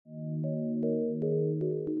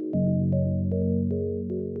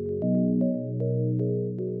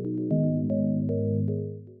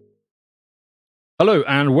Hello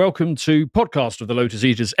and welcome to Podcast of the Lotus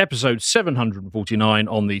Eaters, episode 749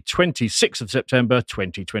 on the 26th of September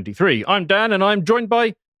 2023. I'm Dan and I'm joined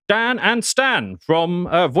by Dan and Stan from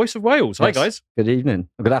Voice of Wales. Yes. Hi guys. Good evening.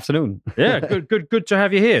 Good afternoon. Yeah, good to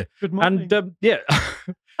have you here. Good morning. And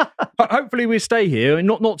hopefully we stay here, and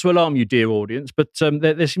not to alarm you, dear audience, but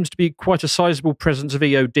there seems to be quite a sizable presence of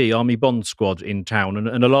EOD, Army Bond Squad, in town,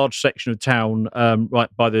 and a large section of town right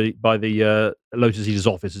by the Lotus Eaters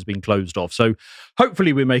office has been closed off. So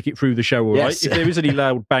hopefully we make it through the show all right. If there is any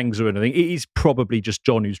loud bangs or anything, it is probably just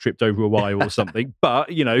John who's tripped over a wire or something. But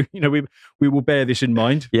we will bear this in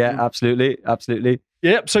mind. Yeah, absolutely.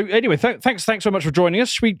 Yeah. So anyway, thanks so much for joining us.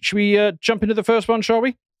 Should we jump into the first one, shall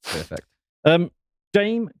we? Perfect.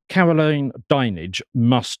 Dame Caroline Dinenage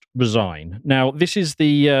must resign. Now, this is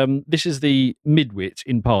the midwit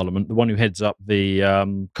in Parliament, the one who heads up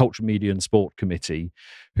the Culture, Media and Sport Committee,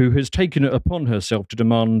 who has taken it upon herself to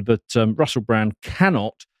demand that Russell Brand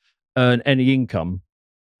cannot earn any income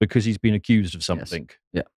because he's been accused of something.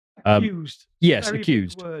 Yes. Yeah. Accused. Yes, Very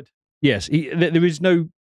accused. big word. Yes, there is no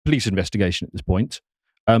police investigation at this point.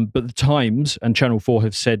 But the Times and Channel 4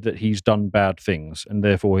 have said that he's done bad things, and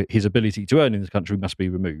therefore his ability to earn in this country must be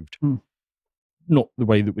removed. Not the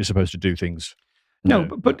way that we're supposed to do things. No,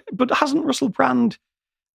 but hasn't Russell Brand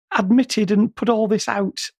admitted and put all this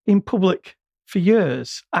out in public for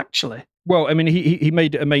years, actually? Well, I mean, he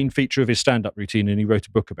made it a main feature of his stand-up routine, and he wrote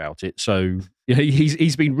a book about it. So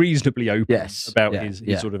he's been reasonably open about his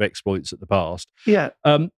sort of exploits at the past. Yeah.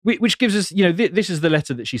 Which gives us, this is the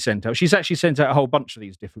letter that she sent out. She's actually sent out a whole bunch of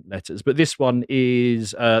these different letters, but this one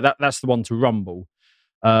is that's the one to Rumble.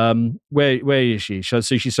 Where is she? So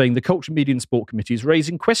she's saying the Culture, Media and Sport Committee is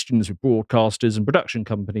raising questions with broadcasters and production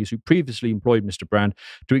companies who previously employed Mr. Brand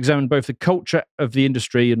to examine both the culture of the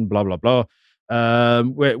industry and blah blah blah.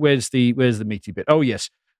 Where's the meaty bit? Oh yes.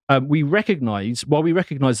 While we recognise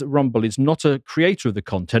that Rumble is not a creator of the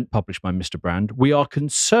content published by Mr. Brand, we are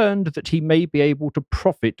concerned that he may be able to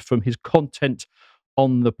profit from his content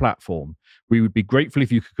on the platform. We would be grateful if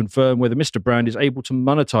you could confirm whether Mr. Brand is able to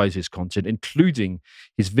monetize his content, including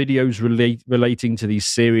his videos relating to these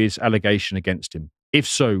serious allegations against him. If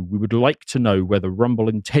so, we would like to know whether Rumble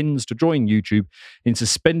intends to join YouTube in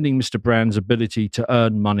suspending Mr. Brand's ability to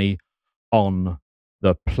earn money on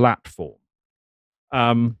the platform.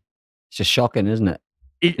 It's just shocking, isn't it?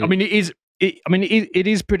 It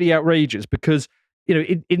is pretty outrageous because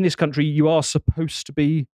in this country you are supposed to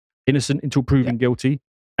be innocent until proven guilty,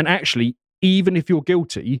 and actually, even if you're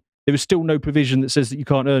guilty, there is still no provision that says that you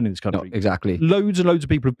can't earn in this country. No, exactly. Loads and loads of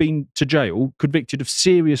people have been to jail, convicted of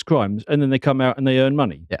serious crimes, and then they come out and they earn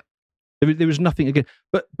money. Yeah, there is nothing again.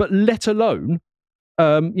 But let alone.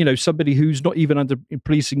 Somebody who's not even under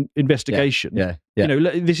police investigation. Yeah.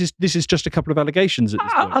 This is just a couple of allegations at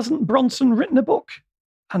this point. Hasn't Bronson written a book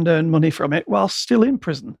and earned money from it while still in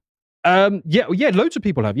prison? Loads of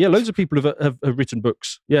people have. Yeah, loads of people have written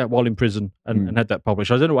books. Yeah, while in prison and had that published.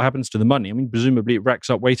 I don't know what happens to the money. I mean, presumably it racks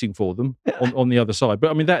up waiting for them on the other side. But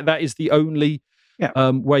I mean, that is the only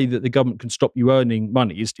way that the government can stop you earning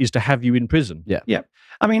money is to have you in prison. Yeah.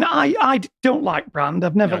 I mean, I don't like Brand.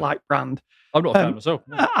 I've never liked Brand. I'm not a fan myself.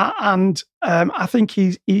 No. And I think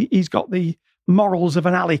he's got the morals of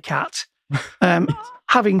an alley cat.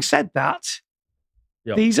 Having said that,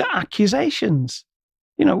 these are accusations.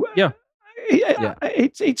 It's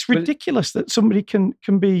ridiculous that somebody can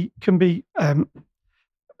be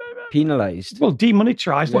penalised. Well,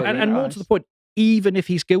 demonetized. And more to the point, even if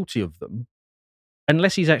he's guilty of them,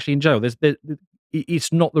 unless he's actually in jail,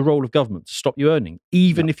 it's not the role of government to stop you earning.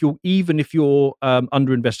 Even if you're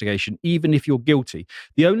under investigation, even if you're guilty,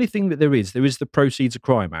 the only thing that there is the Proceeds of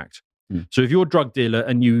Crime Act. So if you're a drug dealer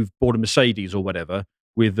and you've bought a Mercedes or whatever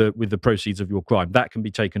with the proceeds of your crime, that can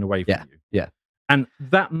be taken away from you. Yeah. And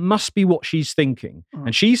that must be what she's thinking.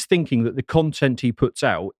 And she's thinking that the content he puts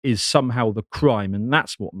out is somehow the crime, and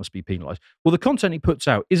that's what must be penalised. Well, the content he puts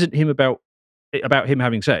out isn't him about him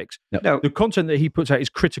having sex. No. The content that he puts out is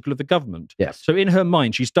critical of the government. Yes. So in her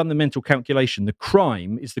mind, she's done the mental calculation. The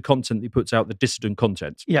crime is the content that he puts out, the dissident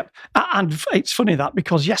content. Yeah. And it's funny that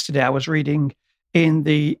because yesterday I was reading in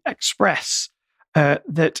the Express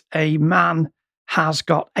that a man has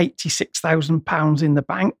got £86,000 in the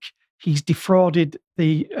bank. He's defrauded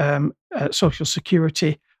the Social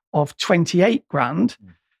Security of 28 grand,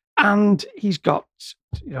 and he's got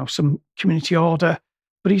some community order,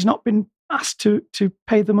 but he's not been asked to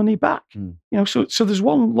pay the money back. So there's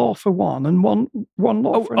one law for one and one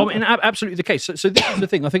law for another. Absolutely the case. So this is the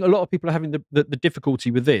thing. I think a lot of people are having the difficulty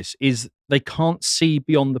with this is they can't see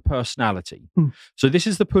beyond the personality. Mm. So this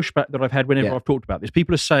is the pushback that I've had whenever Yeah. I've talked about this.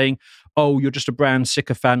 People are saying, "Oh, you're just a brand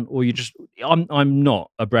sycophant," or "You just." I'm not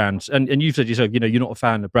a brand, and you've said yourself, you're not a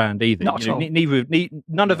fan of brand either. Not at all.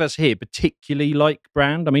 None of us here particularly like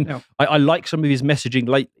Brand. I mean, No. I like some of his messaging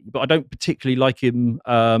lately, but I don't particularly like him.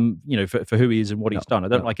 For who he is and what he's done. I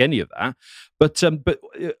don't like any of that. But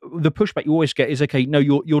the pushback you always get is, okay, no,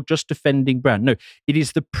 you're just defending Brand. No, it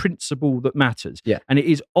is the principle that matters. Yeah. And it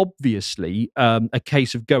is obviously a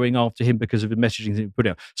case of going after him because of the messaging that he put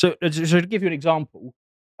out. So to give you an example,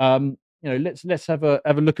 let's have a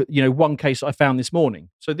look at one case I found this morning.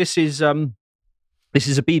 So this is a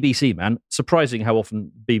BBC man. Surprising how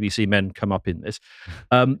often BBC men come up in this.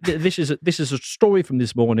 This is a story from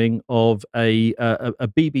this morning of a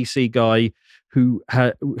BBC guy who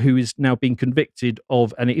is now being convicted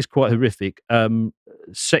of, and it is quite horrific,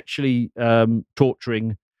 sexually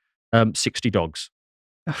torturing 60 dogs.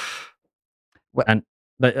 Well-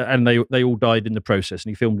 and they all died in the process,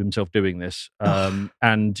 and he filmed himself doing this. And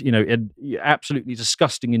absolutely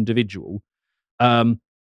disgusting individual. And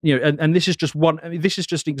this is just one. I mean, this is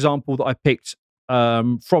just an example that I picked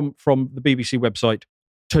from the BBC website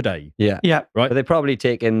today. Yeah. Yeah. Right. But they're probably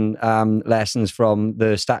taking lessons from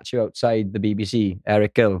the statue outside the BBC,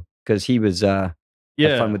 Eric Gill, because he was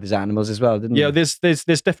had fun with his animals as well, didn't he? Yeah, there's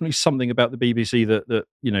definitely something about the BBC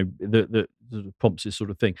that prompts this sort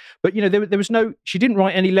of thing. But there was no. She didn't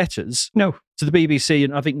write any letters. No. To the BBC,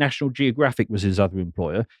 and I think National Geographic was his other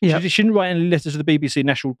employer. Yeah. She didn't write any letters to the BBC,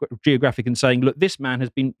 National Geographic, and saying, "Look, this man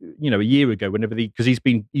has been, a year ago, because he's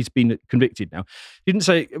been convicted now." Didn't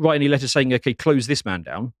write any letters saying, "Okay, close this man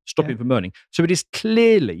down, stop him from earning." So it is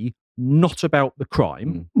clearly not about the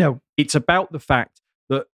crime. No. It's about the fact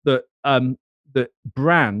that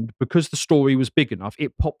Brand, because the story was big enough,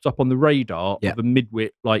 it popped up on the radar of a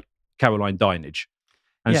midwit like Caroline Dinenage.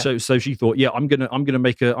 And so she thought, I'm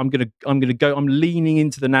leaning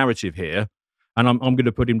into the narrative here, and I'm going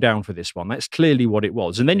to put him down for this one. That's clearly what it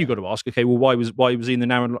was. And then you've got to ask, okay, well, why was he in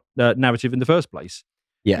the narrative in the first place?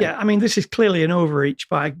 Yeah. I mean, this is clearly an overreach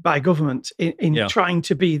by government in trying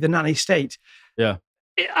to be the nanny state. Yeah.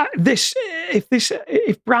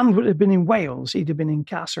 If Brand would have been in Wales, he'd have been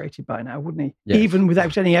incarcerated by now, wouldn't he? Yes. Even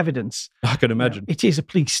without any evidence. I can imagine. It is a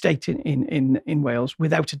police state in Wales,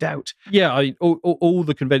 without a doubt. Yeah, all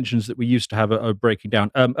the conventions that we used to have are breaking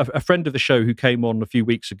down. A friend of the show who came on a few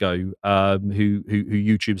weeks ago, who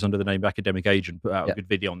YouTubes under the name Academic Agent, put out a good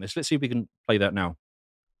video on this. Let's see if we can play that now.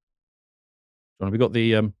 Have we got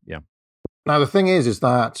the Now the thing is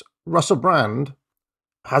that Russell Brand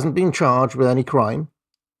hasn't been charged with any crime.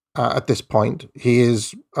 At this point, he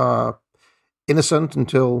is innocent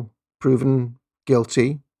until proven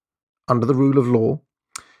guilty under the rule of law.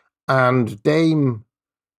 And Dame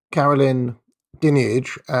Caroline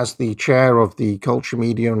Dinenage, as the chair of the Culture,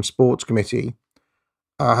 Media and Sports Committee,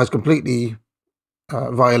 has completely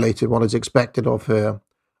violated what is expected of her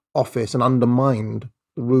office and undermined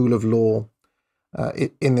the rule of law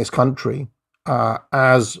in this country.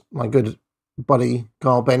 As my good buddy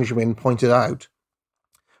Carl Benjamin pointed out,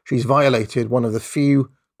 she's violated one of the few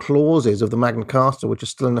clauses of the Magna Carta which are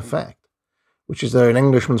still in effect, which is that an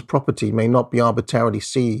Englishman's property may not be arbitrarily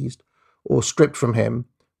seized or stripped from him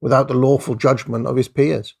without the lawful judgment of his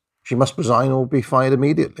peers. She must resign or be fired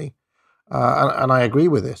immediately. And I agree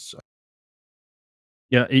with this.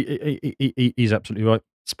 Yeah, he's absolutely right.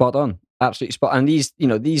 Spot on. Absolutely spot on.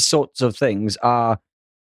 And these sorts of things are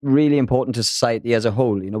really important to society as a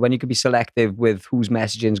whole. When you can be selective with whose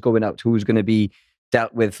messaging is going out, who's going to be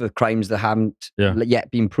dealt with for crimes that haven't yet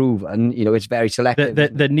been proven, it's very selective.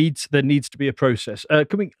 There needs to be a process.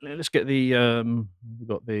 Let's get the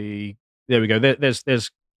there we go.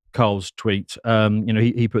 There's Carl's tweet.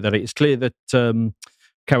 He put that. It's clear that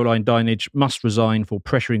Caroline Dinenage must resign for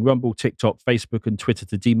pressuring Rumble, TikTok, Facebook, and Twitter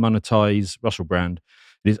to demonetize Russell Brand.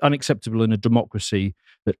 It is unacceptable in a democracy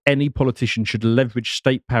that any politician should leverage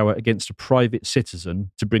state power against a private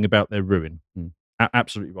citizen to bring about their ruin.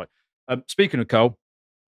 Absolutely right. Speaking of Carl,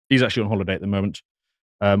 he's actually on holiday at the moment,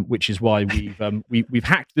 which is why we've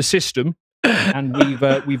hacked the system, and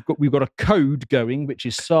we've got a code going, which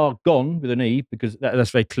is Sargon with an E, because that's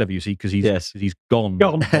very clever, you see, because he's gone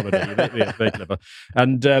on holiday. Yeah, very clever.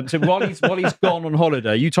 And so while he's gone on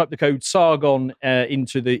holiday, you type the code Sargon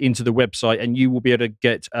into the website, and you will be able to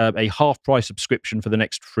get a half price subscription for the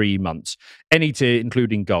next 3 months, any tier,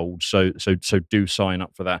 including gold. So do sign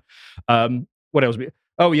up for that. What else?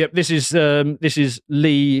 Oh yeah, this is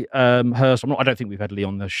Lee Hurst. I don't think we've had Lee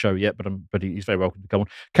on the show yet, but he's very welcome to come on.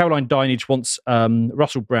 Caroline Dinenage wants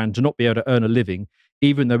Russell Brand to not be able to earn a living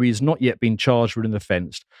even though he has not yet been charged with an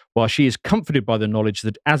offence, while she is comforted by the knowledge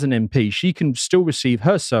that as an MP, she can still receive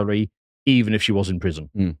her salary even if she was in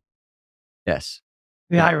prison. Yes.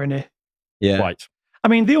 The irony. Yeah. Right. I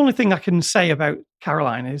mean, the only thing I can say about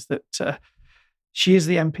Caroline is that she is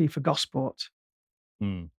the MP for Gosport.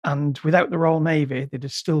 And without the Royal Navy, there'd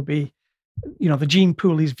still be, the gene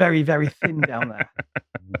pool is very, very thin down there.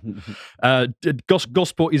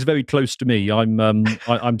 Gosport is very close to me.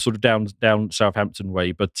 I'm sort of down Southampton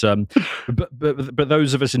way, but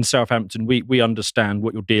those of us in Southampton, we understand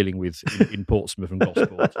what you're dealing with in Portsmouth and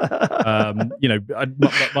Gosport.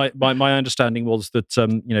 My understanding was that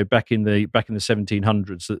back in the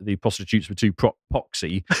 1700s, that the prostitutes were too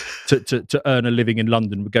poxy to earn a living in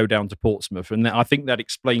London would go down to Portsmouth, and I think that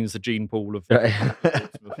explains the gene pool of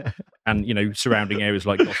Portsmouth and surrounding areas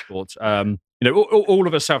like Gosport. All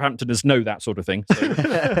of us Southamptoners know that sort of thing. So.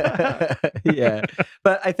 Yeah,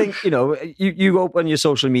 but I think you open your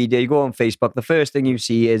social media, you go on Facebook, the first thing you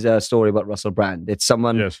see is a story about Russell Brand. It's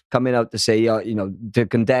someone coming out to say, to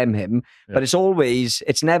condemn him, but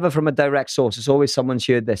it's never from a direct source. It's always someone's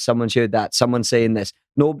heard this, someone's heard that, someone's saying this.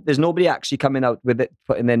 No, there's nobody actually coming out with it,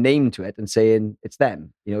 putting their name to it and saying it's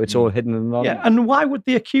them. It's all hidden and anonymous. Yeah, and why would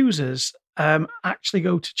the accusers actually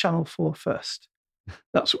go to Channel 4 first?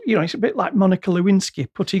 That's it's a bit like Monica Lewinsky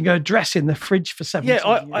putting her dress in the fridge for 17 years.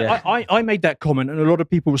 I made that comment, and a lot of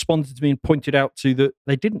people responded to me and pointed out to that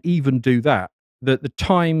they didn't even do that. That the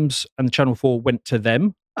Times and Channel 4 went to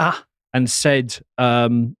them and said,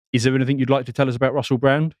 "Is there anything you'd like to tell us about Russell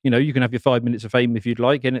Brand? You can have your 5 minutes of fame if you'd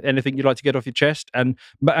like. Anything you'd like to get off your chest." And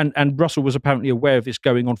Russell was apparently aware of this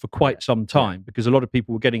going on for quite some time, because a lot of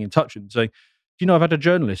people were getting in touch with him saying, I've had a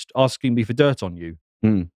journalist asking me for dirt on you.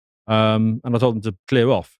 And I told them to clear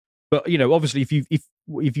off. But obviously, if you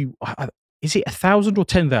is it 1,000 or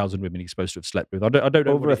 10,000 women he's supposed to have slept with? I don't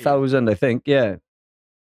know. Over 1,000, I think. Yeah.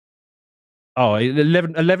 Oh,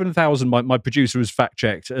 11,000. My producer has fact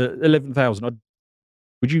checked. 11,000.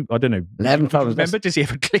 Would you? I don't know. 11,000. Remember? Does he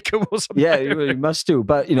have a clicker or something? Yeah, you must do.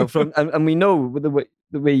 But and we know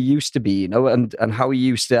the way he used to be, and how he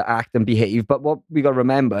used to act and behave. But what we got to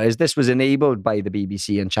remember is this was enabled by the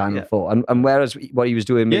BBC and Channel 4, and whereas what he was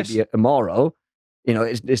doing may be immoral,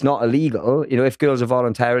 it's not illegal. If girls are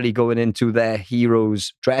voluntarily going into their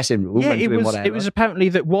hero's dressing room and doing whatever. It was apparently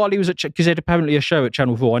that while he was because he had apparently a show at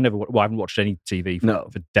Channel 4. I haven't watched any TV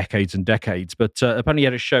for decades and decades, but apparently he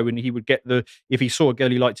had a show, and he would get if he saw a girl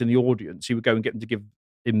he liked in the audience, he would go and get them to give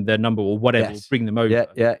him their number or whatever, or bring them over.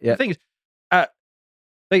 Yeah. The thing is,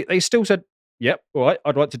 they still said, "Yep, all right,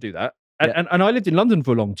 I'd like to do that." And I lived in London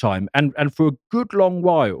for a long time, and for a good long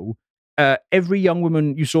while. Every young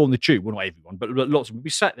woman you saw on the tube, well, not everyone, but lots of them,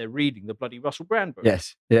 we sat there reading the bloody Russell Brand book.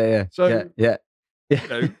 Yes, yeah. So,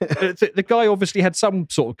 the guy obviously had some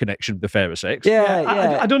sort of connection with the fairer sex.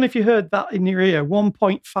 Yeah. I don't know if you heard that in your ear.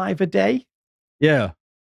 1.5 a day. Yeah.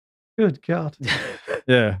 Good God.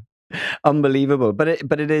 Yeah. Unbelievable. But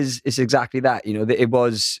it's exactly that. That it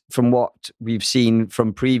was, from what we've seen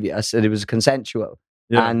from previous, that it was consensual,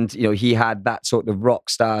 and he had that sort of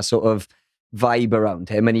rock star sort of vibe around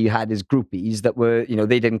him, and he had his groupies that were,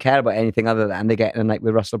 they didn't care about anything other than they get a night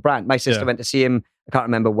with Russell Brand. My sister went to see him, I can't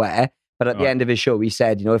remember where, but at the end of his show, he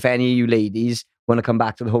said, if any of you ladies want to come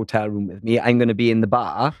back to the hotel room with me, I'm going to be in the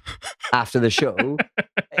bar after the show,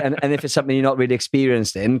 and if it's something you're not really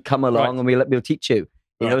experienced in, come along and we'll teach you.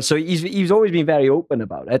 So he's always been very open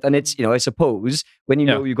about it, and it's, I suppose when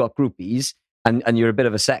know you've got groupies, and you're a bit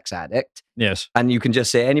of a sex addict, yes, and you can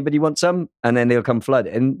just say, anybody want some? And then they'll come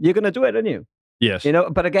flooding. You're going to do it, aren't you? Yes.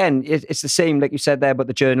 But again, it's the same, like you said there about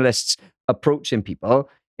the journalists approaching people.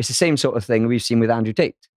 It's the same sort of thing we've seen with Andrew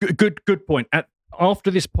Tate. Good point.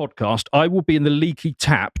 After this podcast, I will be in the leaky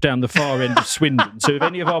tap down the far end of Swindon. So if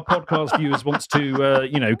any of our podcast viewers wants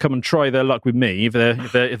to, come and try their luck with me,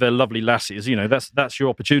 if they're lovely lasses, that's your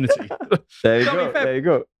opportunity. There you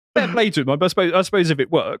go. Fair play to him. I suppose if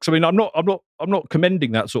it works. I mean, I'm not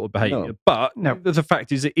commending that sort of behaviour, but the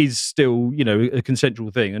fact is, it is still a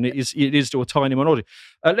consensual thing, and it is still a tiny minority.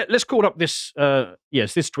 Let's call up this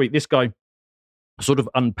this tweet. This guy sort of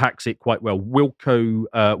unpacks it quite well. Wilco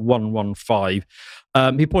 115.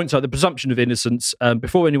 He points out the presumption of innocence.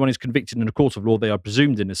 Before anyone is convicted in a court of law, they are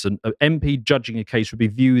presumed innocent. An MP judging a case would be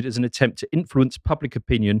viewed as an attempt to influence public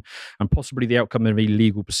opinion and possibly the outcome of any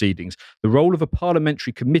legal proceedings. The role of a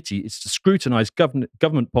parliamentary committee is to scrutinise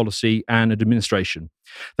government policy and administration.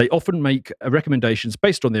 They often make recommendations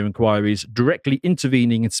based on their inquiries, directly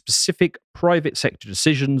intervening in specific private sector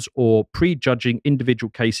decisions or prejudging individual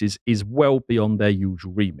cases is well beyond their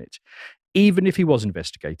usual remit. Even if he was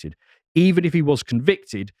investigated, even if he was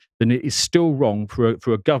convicted, then it is still wrong for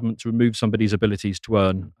a government to remove somebody's abilities to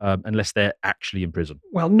earn unless they're actually in prison.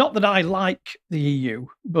 Well, not that I like the EU,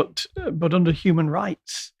 but under human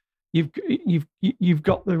rights, you've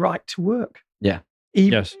got the right to work. Yeah.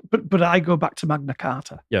 Yes. But I go back to Magna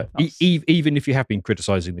Carta. Yeah. Even if you have been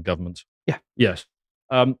criticising the government. Yeah. Yes.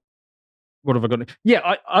 What have I got?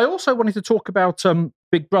 Yeah. I also wanted to talk about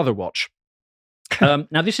Big Brother Watch.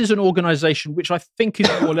 Now, this is an organisation which I think is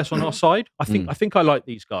more or less on our side. I think I like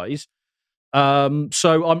these guys.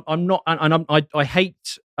 So I'm not, and I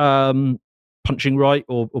hate punching right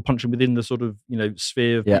or punching within the sort of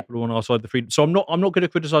sphere of people who are on our side of the freedom. So I'm not going to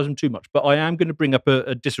criticise them too much, but I am going to bring up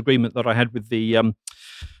a disagreement that I had with the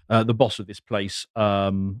boss of this place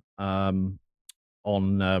on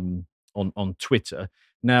Twitter.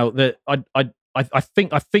 Now that I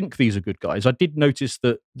think these are good guys. I did notice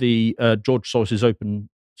that the George Soros's Open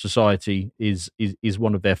Society is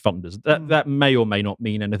one of their funders. That may or may not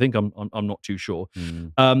mean anything. I'm not too sure.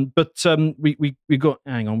 But we got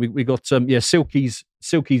Silky's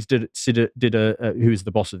did a who is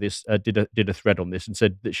the boss of this did a thread on this and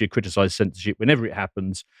said that she criticised censorship whenever it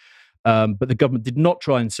happens. But the government did not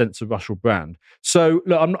try and censor Russell Brand. So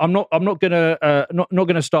look, I'm not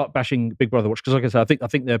gonna start bashing Big Brother Watch because, like I said, I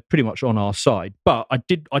think they're pretty much on our side. But I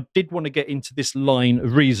did want to get into this line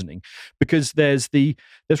of reasoning because there's the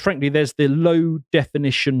low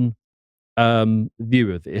definition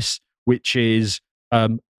view of this, which is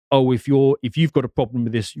if you've got a problem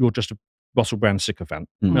with this, you're just a Russell Brand sycophant.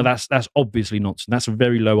 Now that's obviously nonsense. That's a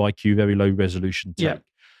very low IQ, very low resolution take.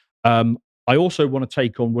 Yeah. I also want to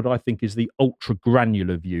take on what I think is the ultra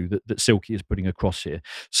granular view that Silky is putting across here.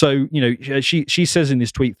 So, she says in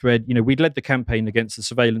this tweet thread, we'd led the campaign against the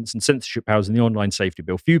surveillance and censorship powers in the online safety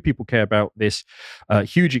bill. Few people care about this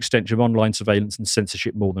huge extension of online surveillance and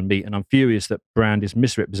censorship more than me. And I'm furious that Brand is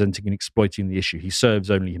misrepresenting and exploiting the issue. He serves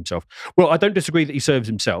only himself. Well, I don't disagree that he serves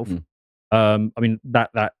himself. I mean,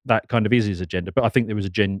 that kind of is his agenda, but I think there was a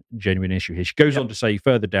genuine issue here. She goes on to say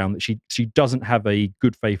further down that she doesn't have a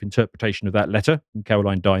good faith interpretation of that letter from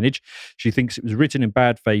Caroline Dinenage. She thinks it was written in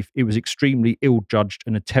bad faith, it was extremely ill-judged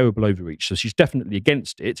and a terrible overreach. So she's definitely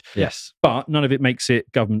against it. Yes. But none of it makes it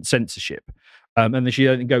government censorship. And then she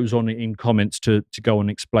goes on in comments to go and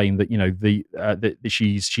explain that, that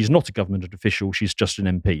she's not a government official, she's just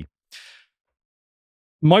an MP.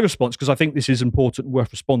 My response, because I think this is important and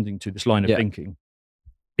worth responding to, this line of thinking,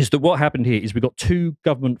 is that what happened here is we got two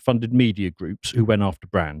government-funded media groups who went after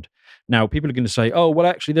Brand. Now, people are going to say, oh, well,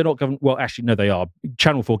 actually, they're not government. Well, actually, no, they are.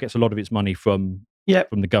 Channel 4 gets a lot of its money from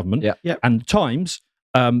the government. And The Times,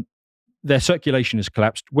 their circulation has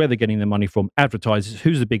collapsed. Where they're getting their money from? Advertisers.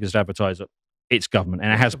 Who's the biggest advertiser? It's government,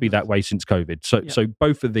 and it has been that way since COVID. So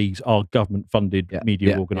both of these are government-funded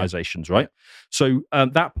media organisations, right? So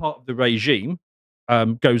that part of the regime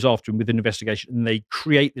goes after him with an investigation, and they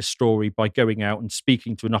create this story by going out and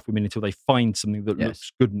speaking to enough women until they find something that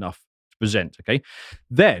looks good enough to present. Okay,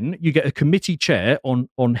 then you get a committee chair on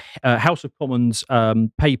House of Commons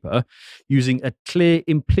paper using a clear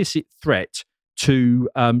implicit threat to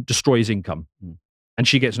destroy his income, and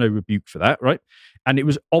she gets no rebuke for that, right? And it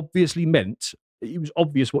was obviously meant. It was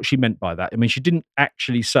obvious what she meant by that. I mean, she didn't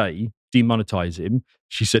actually say demonetize him.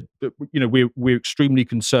 She said that, we're extremely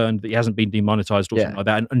concerned that he hasn't been demonetized or something like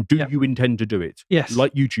that. And do you intend to do it? Yes,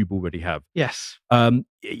 like YouTube already have. Yes.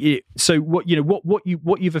 So what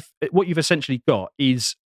you've essentially got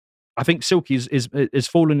is, I think Silky is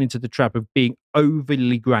fallen into the trap of being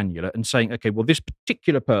overly granular and saying, okay, well, this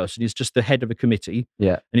particular person is just the head of a committee,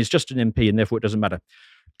 and it's just an MP, and therefore it doesn't matter.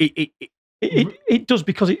 It does,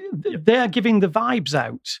 because they're giving the vibes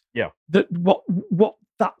out that what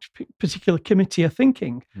that particular committee are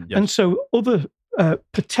thinking. And so other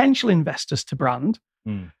potential investors to Brand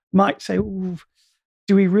might say,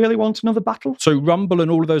 do we really want another battle? So Rumble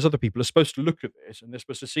and all of those other people are supposed to look at this, and they're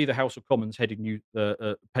supposed to see the House of Commons heading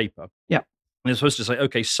the paper. And they're supposed to say,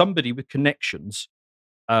 okay, somebody with connections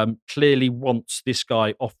clearly wants this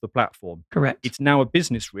guy off the platform. Correct. It's now a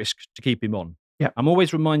business risk to keep him on. I'm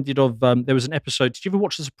always reminded of, there was an episode, did you ever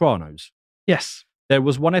watch The Sopranos? Yes. There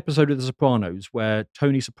was one episode of The Sopranos where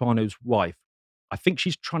Tony Soprano's wife, I think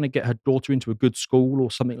she's trying to get her daughter into a good school or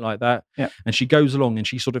something like that. And she goes along and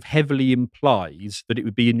she sort of heavily implies that it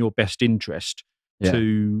would be in your best interest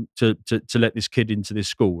to let this kid into this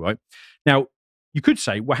school, right? Now, you could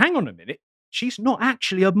say, well, hang on a minute. She's not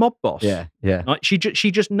actually a mob boss. Right? She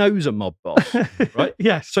just knows a mob boss, right?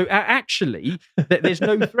 Yes. So actually, there's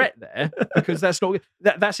no threat there, because that's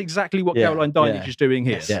exactly what Caroline Dinenage is doing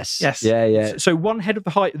here. Yes. Yes. Yeah. So one head of the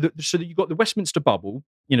high, so that you've got the Westminster bubble,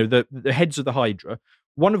 the heads of the Hydra.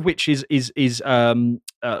 One of which is a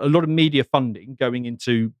lot of media funding going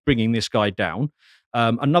into bringing this guy down.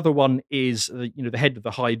 Another one is the head of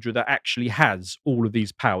the Hydra that actually has all of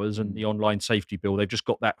these powers and the online safety bill. They've just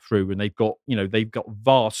got that through, and they've got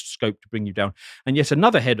vast scope to bring you down. And yet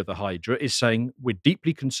another head of the Hydra is saying we're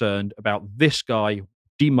deeply concerned about this guy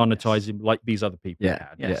demonetizing like these other people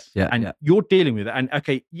had. And you're dealing with it. And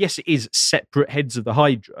okay, yes, it is separate heads of the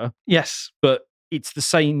Hydra. Yes, but it's the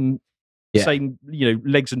same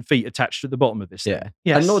legs and feet attached at the bottom of this thing.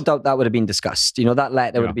 Yes. And no doubt that would have been discussed. That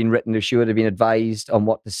letter would have been written if she would have been advised on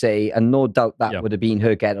what to say, and no doubt that would have been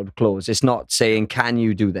her get out clause. It's not saying, can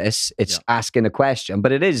you do this? It's asking a question,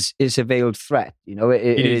 but it's a veiled threat.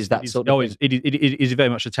 It is that sort of thing. It is very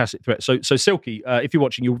much a tacit threat. So Silky, if you're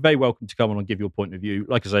watching, you're very welcome to come on and give your point of view.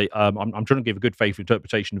 Like I say, I'm trying to give a good faith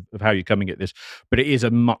interpretation of how you're coming at this, but it is a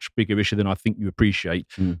much bigger issue than I think you appreciate,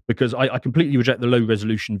 because I completely reject the low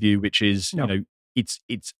resolution view, which is you're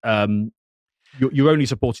only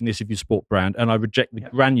supporting this if you support brand, and I reject the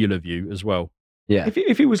granular view as well. Yeah.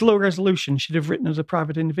 If it was low resolution, she'd have written as a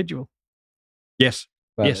private individual. Yes.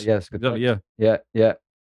 Well, yes. Yes. Good point. Yeah.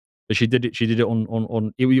 But she did it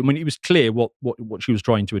on. It was clear what she was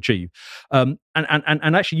trying to achieve. And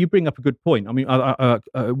actually, you bring up a good point. I mean,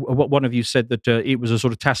 one of you said that it was a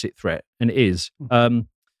sort of tacit threat, and it is.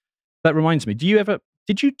 That reminds me. Do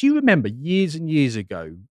you remember years and years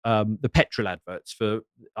ago the petrol adverts for,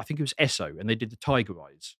 I think it was Esso, and they did the tiger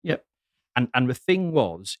eyes. Yep. And the thing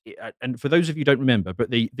was, and for those of you who don't remember, but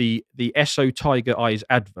the Esso tiger eyes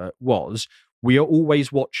advert was, we are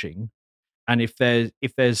always watching, and if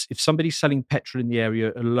somebody's selling petrol in the area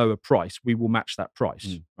at a lower price, we will match that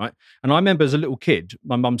price, right? And I remember as a little kid,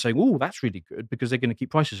 my mum saying, "Oh, that's really good because they're going to keep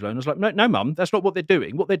prices low." And I was like, "No, mum, that's not what they're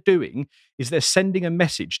doing. What they're doing is they're sending a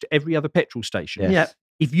message to every other petrol station. Yes. Yeah.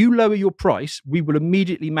 If you lower your price, we will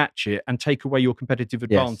immediately match it and take away your competitive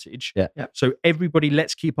advantage. Yeah. So everybody,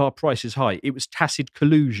 let's keep our prices high." It was tacit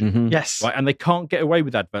collusion, Yes. right? And they can't get away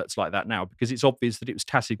with adverts like that now because it's obvious that it was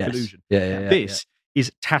tacit collusion. This is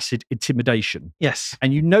tacit intimidation. Yes.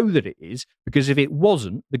 And you know that it is, because if it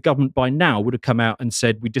wasn't, the government by now would have come out and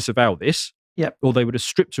said, we disavow this. Yep. Or they would have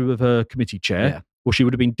stripped her of her committee chair, or she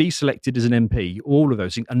would have been deselected as an MP, all of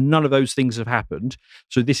those things. And none of those things have happened.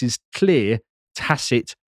 So this is clear,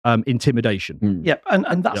 tacit intimidation. Yep.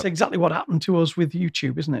 And that's exactly what happened to us with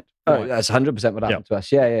YouTube, isn't it? Oh, that's 100% what happened to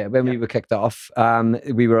us. Yeah. When we were kicked off,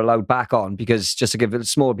 we were allowed back on because, just to give a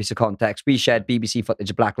small piece of context, we shared BBC footage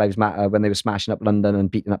of Black Lives Matter when they were smashing up London and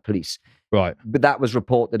beating up police. Right. But that was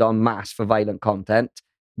reported en masse for violent content.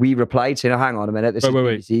 We replied saying, "Hang on a minute, this is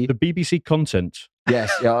BBC." The BBC content.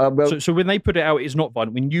 Yes. Yeah. So when they put it out, it's not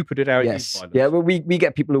violent. When you put it out, it is violent. Yeah. Well, we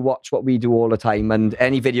get people who watch what we do all the time, and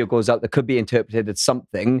any video goes out that could be interpreted as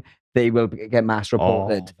something, they will get mass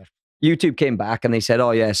reported. YouTube came back and they said,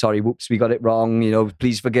 "Oh yeah, sorry, whoops, we got it wrong.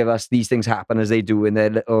 Please forgive us. These things happen," as they do in their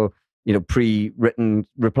little, pre-written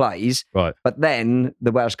replies. Right. But then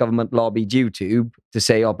the Welsh government lobbied YouTube to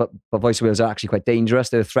say, "Oh, but Voice of Wales are actually quite dangerous.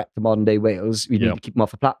 They're a threat to modern day Wales. We need to keep them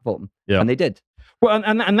off the platform." Yeah. And they did. Well,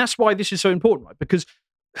 and that's why this is so important, right? Because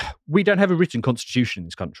we don't have a written constitution in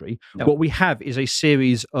this country. No. What we have is a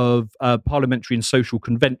series of parliamentary and social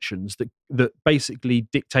conventions that basically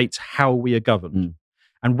dictates how we are governed.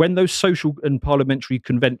 And when those social and parliamentary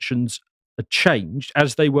conventions are changed,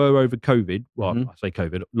 as they were over COVID, well, I say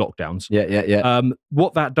COVID, lockdowns.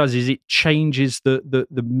 What that does is it changes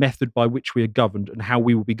the method by which we are governed and how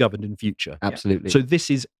we will be governed in future. Absolutely. So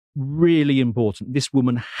this is really important. This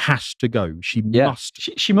woman has to go. She must.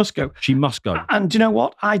 She must go. She must go. And do you know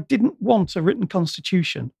what? I didn't want a written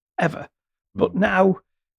constitution ever, but now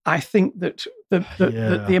I think that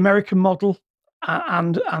the American model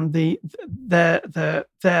and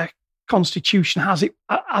their constitution,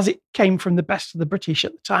 as it came from the best of the British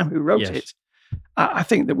at the time who wrote it, I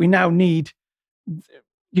think that we now need,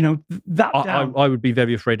 that down. I would be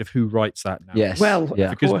very afraid of who writes that now. Yes. Well,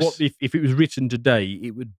 because if it was written today,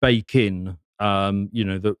 it would bake in,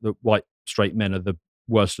 the white straight men are the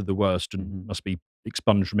worst of the worst and must be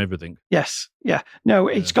expunged from everything. Yes. Yeah. No,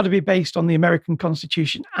 it's got to be based on the American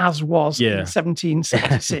Constitution as was in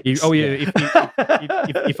 1776.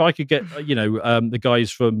 If I could get the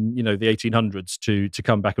guys from the 1800s to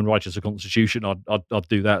come back and write us a constitution, I'd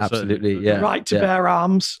do that. Absolutely. Certainly. Yeah. Right to bear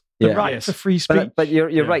arms. The right for free speech. But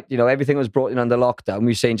you're right. Everything was brought in under lockdown. We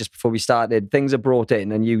were saying just before we started, things are brought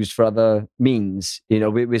in and used for other means.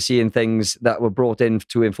 We're seeing things that were brought in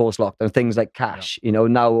to enforce lockdown, things like cash.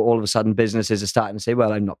 Now all of a sudden businesses are starting to say,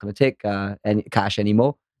 well, I'm not going to take any cash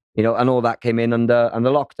anymore. and all that came in under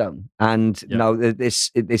lockdown, and now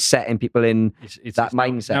this is setting people in that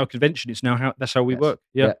mindset. Now convention. It's now that's how we work.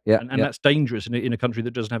 Yeah. And that's dangerous in a country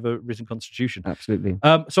that doesn't have a written constitution. Absolutely.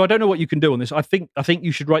 So I don't know what you can do on this. I think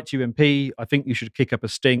you should write to your MP. I think you should kick up a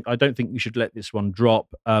stink. I don't think you should let this one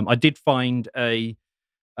drop. I did find a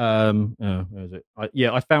where is it?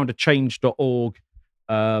 I found a change.org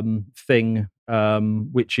thing,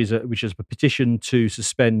 which is a petition to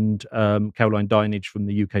suspend Caroline Dinenage from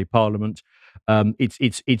the UK Parliament.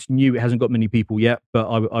 It's new. It hasn't got many people yet, but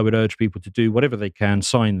I would urge people to do whatever they can.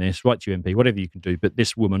 Sign this, write to your MP, whatever you can do. But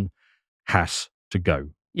this woman has to go.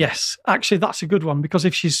 Yes, actually, that's a good one, because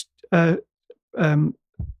if she's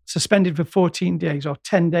suspended for 14 days or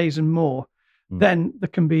 10 days and more, then there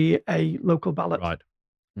can be a local ballot. Right.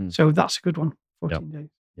 So that's a good one. 14 days.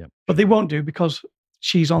 Yeah. But they won't do, because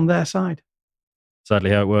she's on their side. Sadly,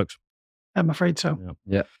 how it works. I'm afraid so.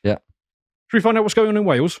 Yeah. Should we find out what's going on in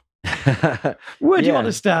Wales? Where do you want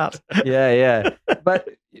to start? Yeah. But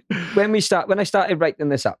when I started writing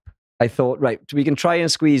this up, I thought, right, we can try and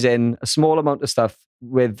squeeze in a small amount of stuff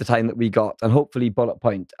with the time that we got, and hopefully bullet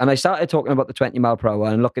point. And I started talking about the 20 mile per hour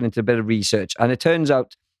and looking into a bit of research. And it turns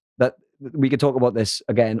out that we could talk about this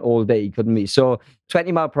again all day, couldn't we? So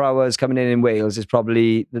 20 mile per hour is coming in Wales is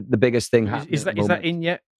probably the biggest thing happening. Is that in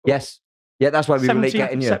yet? Yes. Yeah, that's why we were late 17th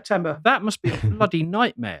getting of here. September. That must be a bloody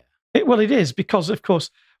nightmare. Well, it is, because, of course,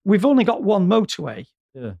 we've only got one motorway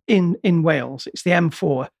in Wales. It's the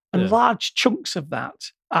M4. And large chunks of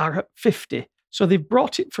that are at 50. So they've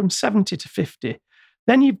brought it from 70 to 50.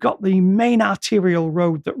 Then you've got the main arterial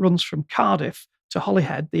road that runs from Cardiff to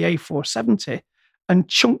Holyhead, the A470, and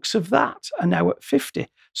chunks of that are now at 50.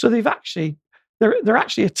 So they're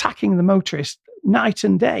actually attacking the motorist night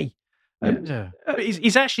and day. But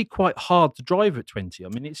it's actually quite hard to drive at 20. I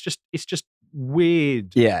mean, it's just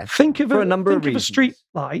weird. Yeah. Think of a street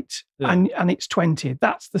light, and it's 20.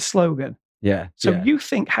 That's the slogan. Yeah. So you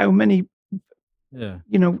think how many, day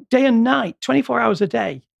and night, 24 hours a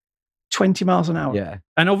day, 20 miles an hour. Yeah.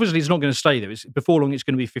 And obviously it's not going to stay there. Before long, it's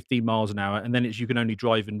going to be 15 miles an hour. And then you can only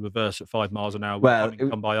drive in reverse at 5 miles an hour.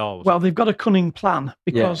 Come by ours. Well, they've got a cunning plan,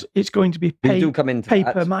 because it's going to be pay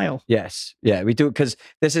per mile. Yes. Yeah, we do. Because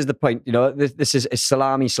this is the point, this is a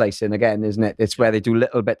salami slicing again, isn't it? It's where they do a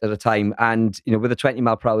little bit at a time. And, with a 20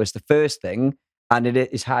 mile per hour, it's the first thing. And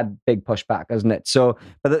it has had big pushback, hasn't it? So,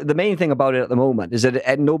 but the main thing about it at the moment is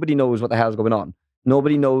that nobody knows what the hell's going on.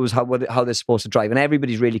 Nobody knows how they're supposed to drive, and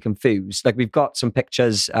everybody's really confused. Like, we've got some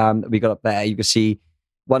pictures that we got up there. You can see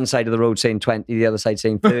one side of the road saying 20, the other side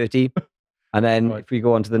saying 30. And then if we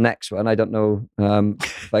go on to the next one, I don't know.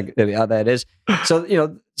 There we are. There it is.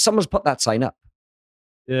 So, someone's put that sign up.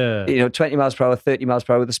 Yeah. 20 miles per hour, 30 miles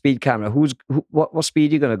per hour with a speed camera. What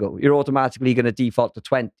speed are you going to go? You're automatically going to default to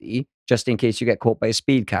 20 just in case you get caught by a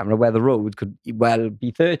speed camera where the road could well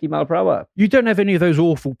be 30 mile per hour. You don't have any of those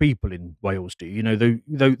awful people in Wales, do you?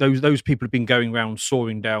 Those people have been going around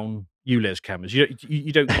sawing down ULEZ cameras.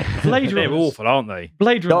 You don't. They're awful, aren't they?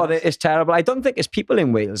 Blade runners. No, it's terrible. I don't think it's people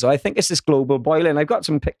in Wales. I think it's this global boiling. I've got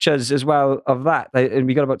some pictures as well of that, and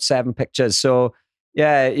we got about 7 pictures. So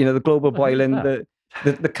yeah, the global boiling.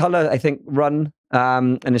 The colour, I think, run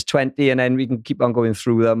and it's 20, and then we can keep on going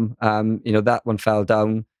through them. That one fell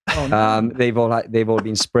down. Oh, no. They've all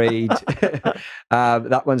been sprayed.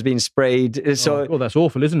 That one's been sprayed. So that's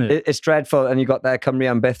awful, isn't it? It's dreadful. And you got there Cymru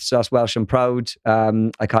am byth, so that's Welsh and proud.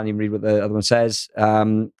 I can't even read what the other one says.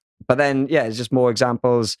 But then, it's just more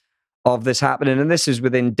examples of this happening, and this is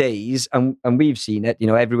within days, and we've seen it.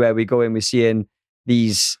 Everywhere we go in, we're seeing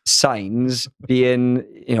these signs being,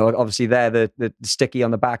 obviously there, the sticky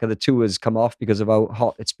on the back of the tours come off because of how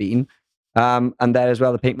hot it's been. And there as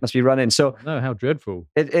well, the paint must be running. So no, how dreadful.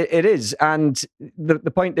 It is. And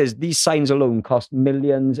the point is, these signs alone cost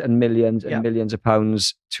millions and millions and millions of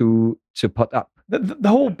pounds to put up. The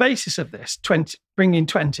whole basis of this, bringing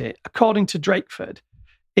 20, according to Drakeford,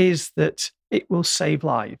 is that it will save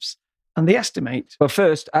lives. And they estimate... Well,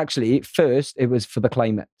 first, it was for the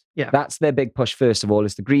climate. Yeah. That's their big push, first of all.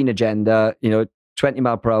 It's the green agenda. 20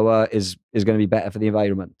 mile per hour is going to be better for the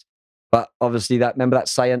environment. But obviously, remember that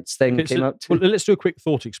science thing came out? Well, let's do a quick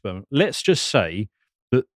thought experiment. Let's just say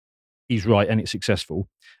that he's right and it's successful.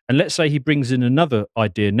 And let's say he brings in another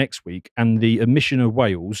idea next week and the emission of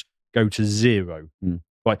Wales go to 0.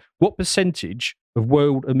 Right. What percentage of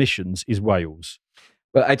world emissions is Wales?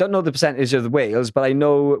 Well, I don't know the percentage of the Wales, but I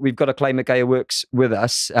know we've got a climate guy who works with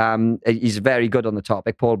us. He's very good on the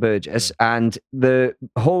topic, Paul Burgess. Yeah. And the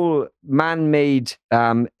whole man-made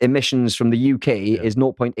emissions from the UK is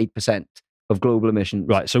 0.8% of global emissions.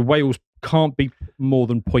 Right. So Wales can't be more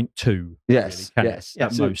than 0.2. Yes. Really, yes.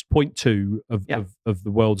 At most 0.2 of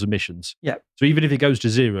the world's emissions. Yeah. So even if it goes to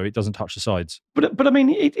 0, it doesn't touch the sides. But I mean,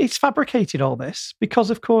 it's fabricated, all this,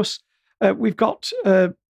 because, of course, we've got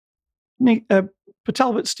Port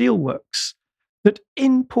Talbot Steelworks that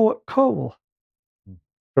import coal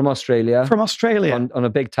From Australia. On a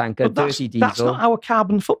big tanker, but dirty diesel. That's not our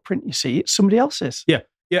carbon footprint, you see. It's somebody else's. Yeah.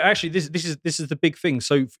 Yeah, actually, this is the big thing.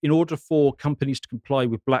 So, in order for companies to comply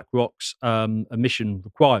with BlackRock's emission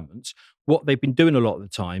requirements, what they've been doing a lot of the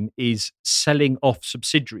time is selling off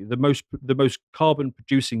subsidiary, the most carbon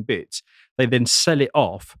producing bits. They then sell it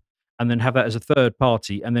off, and then have that as a third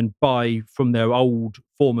party, and then buy from their old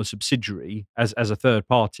former subsidiary as a third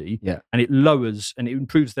party. Yeah. And it lowers and it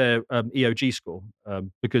improves their EOG score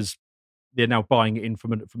because they're now buying it in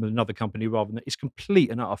from another company rather than it's complete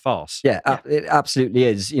and utter farce. Yeah, it absolutely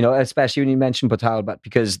is. You know, especially when you mention Port Talbot,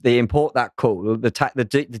 because they import that coal,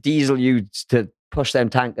 the diesel used to push them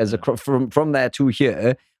tankers from there to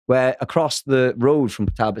here, where across the road from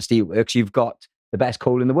Port Talbot Steelworks, you've got the best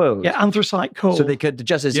coal in the world. Yeah, anthracite coal. So they could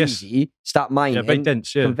just as easy start mining very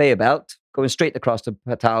dense, conveyor belt, going straight across to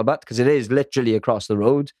Port Talbot, because it is literally across the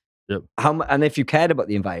road. Yep. And if you cared about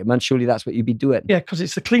the environment, surely that's what you'd be doing. Yeah, because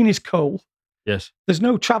it's the cleanest coal. Yes. There's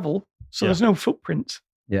no travel, so there's no footprint.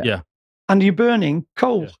 Yeah. And you're burning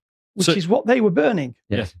coal, which So- is what they were burning.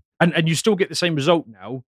 Yes. And you still get the same result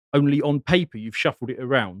now, only on paper you've shuffled it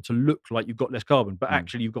around to look like you've got less carbon, but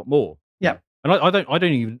actually you've got more. Yeah. And I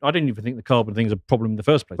don't even think the carbon thing's a problem in the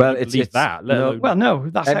first place. Well, I don't it's believe that. Let alone, Well, no,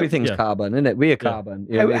 that's Everything's carbon, isn't it? We are carbon.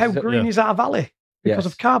 You know, how it's- green is our valley because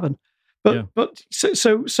Yes. of carbon. But so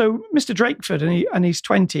Mr. Drakeford, and he's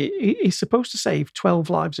 20. He's supposed to save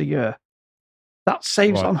 12 lives a year. That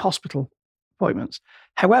saves on hospital appointments.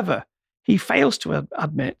 However, he fails to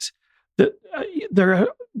admit that there are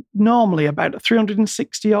normally about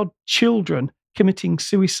 360 odd children committing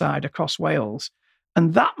suicide across Wales,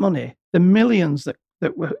 and that money, the millions that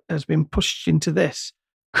has been pushed into this,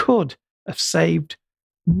 could have saved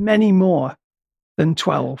many more than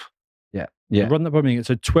 12. Yeah. Run that by me.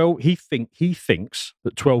 So 12. He thinks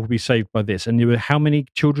that 12 will be saved by this. And there were how many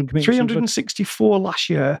children committing suicide? 364 last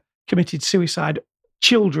year committed suicide.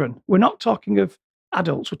 Children. We're not talking of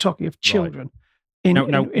adults. We're talking of children. In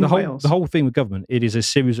Wales. The whole thing with government, it is a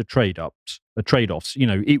series of trade-offs. You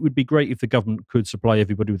know, it would be great if the government could supply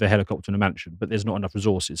everybody with a helicopter and a mansion, but there's not enough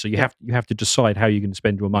resources. So you have to decide how you're going to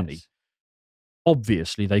spend your money. Yes.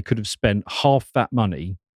 Obviously, they could have spent half that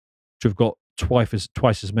money to have got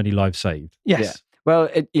twice as many lives saved. Yes. Yeah.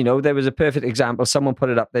 Well, there was a perfect example. Someone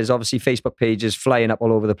put it up. There's obviously Facebook pages flying up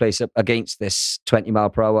all over the place against this 20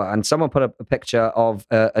 mile per hour. And someone put up a picture of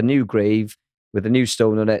a new grave with a new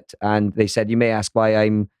stone on it. And they said, you may ask why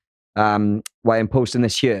I'm posting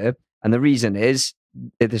this here. And the reason is,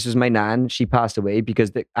 this was my nan. She passed away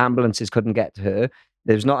because the ambulances couldn't get to her.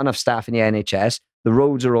 There's not enough staff in the NHS. The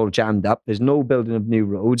roads are all jammed up. There's no building of new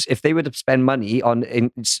roads. If they were to spend money on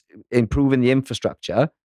improving the infrastructure,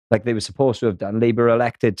 like they were supposed to have done, Labour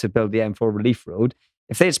elected to build the M4 Relief Road.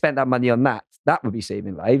 If they had spent that money on that, that would be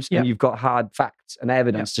saving lives. Yeah. And you've got hard facts and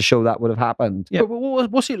evidence to show that would have happened. Yeah. But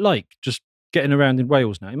what's it like just getting around in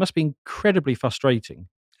Wales now? It must be incredibly frustrating.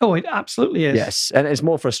 Oh, it absolutely is. Yes, and it's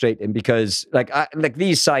more frustrating because, like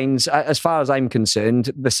these signs, as far as I'm concerned,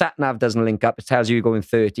 the sat nav doesn't link up. It tells you you're going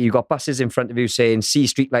 30. You've got buses in front of you saying "See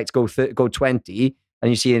streetlights go 20,"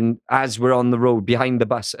 and you see as we're on the road behind the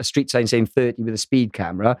bus a street sign saying 30 with a speed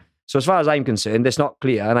camera. So as far as I'm concerned, it's not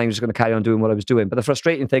clear, and I'm just going to carry on doing what I was doing. But the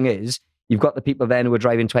frustrating thing is, you've got the people then who are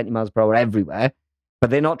driving 20 miles per hour everywhere, but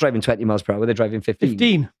they're not driving 20 miles per hour. They're driving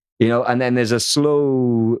 15. You know, and then there's a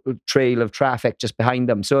slow trail of traffic just behind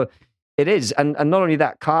them. So it is. And not only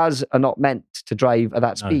that, cars are not meant to drive at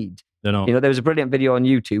that speed. They're not. You know, there was a brilliant video on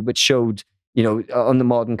YouTube which showed, you know, on the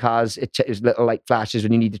modern cars, it's little light flashes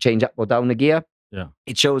when you need to change up or down the gear. Yeah.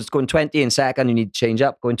 It shows going 20 in second, you need to change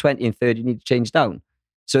up. Going 20 in third, you need to change down.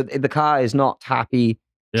 So the car is not happy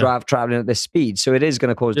traveling at this speed. So it is going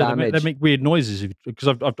to cause damage. They make weird noises because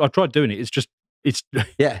I've tried doing it.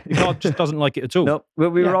 The car just doesn't like it at all. No, we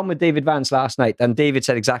were on with David Vance last night, and David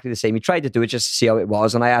said exactly the same. He tried to do it just to see how it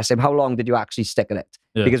was, and I asked him, "How long did you actually stick in it?"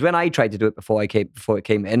 Yeah. Because when I tried to do it before it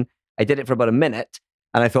came in, I did it for about a minute,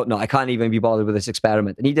 and I thought, no, I can't even be bothered with this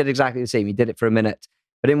experiment. And he did exactly the same. He did it for a minute.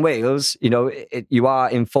 But in Wales, you know, you are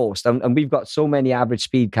enforced, and we've got so many average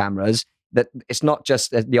speed cameras that it's not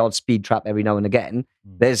just the odd speed trap every now and again.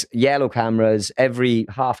 There's yellow cameras every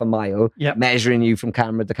half a mile measuring you from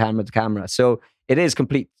camera to camera to camera. So it is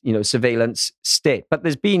complete, you know, surveillance state. But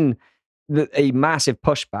there's been a massive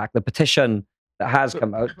pushback. The petition that has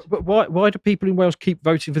come out. But why do people in Wales keep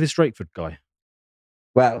voting for this Drakeford guy?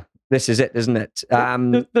 Well, this is it, isn't it?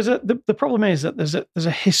 The problem is that there's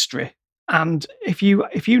a history, and if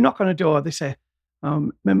you knock on a door, they say,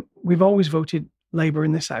 "We've always voted Labour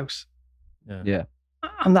in this house." Yeah.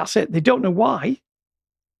 And that's it. They don't know why,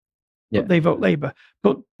 but they vote Labour.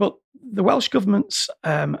 But the Welsh government's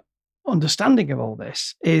understanding of all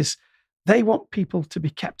this is they want people to be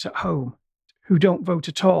kept at home who don't vote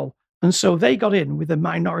at all, and so they got in with a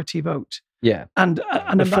minority vote. Yeah, and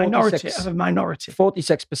a minority of a minority.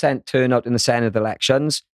 46% turnout in the Senate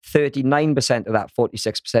elections. 39% of that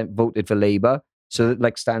 46% voted for Labour. So,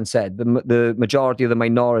 like Stan said, the majority of the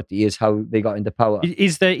minority is how they got into power.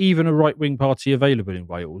 Is there even a right-wing party available in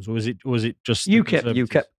Wales, or is it just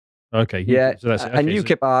UKIP? Okay, yeah, so that's it. Okay, and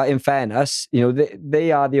UKIP are, in fairness,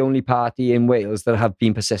 they are the only party in Wales that have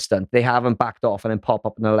been persistent. They haven't backed off and then pop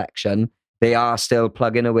up an election. They are still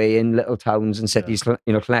plugging away in little towns and cities. Yeah.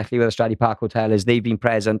 Llanelli, where the Stradey Park Hotel is, they've been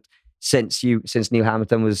present since Neil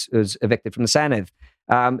Hamilton was evicted from the Senedd.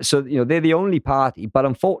 So they're the only party, but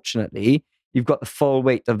unfortunately, you've got the full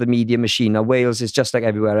weight of the media machine. Now, Wales is just like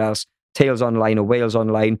everywhere else. Tails Online or Wales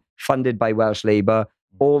Online, funded by Welsh Labour.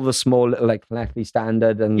 All the small little like Llanelli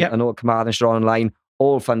Standard and all Carmarthenshire Online,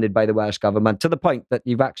 all funded by the Welsh government, to the point that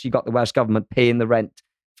you've actually got the Welsh government paying the rent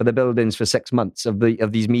for the buildings for 6 months of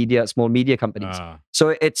these small media companies.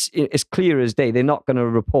 So it's clear as day. They're not going to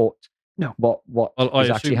report what is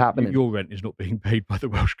actually happening. Your rent is not being paid by the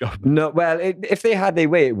Welsh government. No, well, if they had their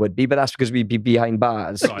way, it would be, but that's because we'd be behind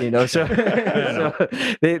bars, right. So,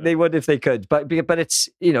 they would if they could. But it's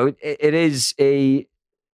it is a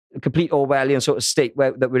complete Orwellian sort of state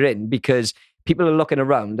that we're in, because people are looking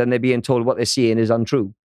around and they're being told what they're seeing is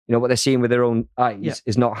untrue. What they're seeing with their own eyes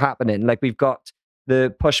is not happening. Like, we've got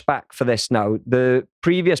the pushback for this now. The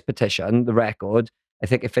previous petition, the record, I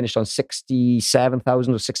think it finished on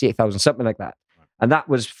 67,000 or 68,000, something like that. And that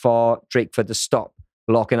was for Drakeford to stop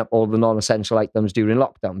locking up all the non-essential items during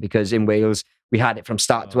lockdown, because in Wales, we had it from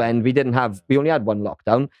start to end. We only had one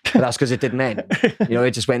lockdown, but that's because it didn't end.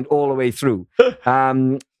 It just went all the way through.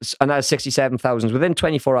 And that's 67,000. Within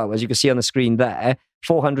 24 hours, you can see on the screen there,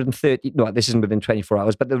 430, no, this isn't within 24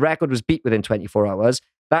 hours, but the record was beat within 24 hours.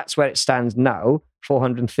 That's where it stands now,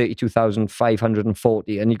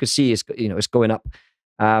 432,540. And you can see it's going up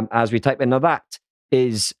as we type in. Now, that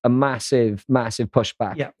is a massive, massive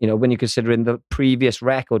pushback. Yeah. When you're considering the previous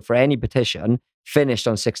record for any petition finished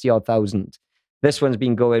on 60-odd thousand. This one's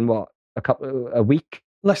been going, a week?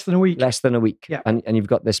 Less than a week. Yeah. And you've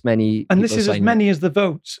got this many. And this is as many as the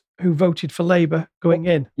votes who voted for Labour going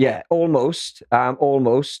in. Yeah, almost.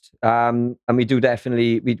 And we do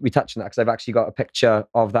definitely, we touch on that because I've actually got a picture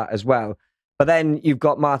of that as well. But then you've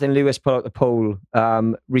got Martin Lewis put out a poll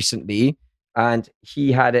recently, and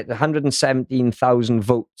he had it 117,000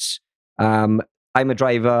 votes. I'm a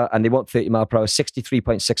driver and they want 30 mile per hour,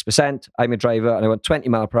 63.6%. I'm a driver and I want 20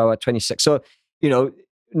 mile per hour, 26. So, no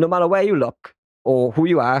matter where you look or who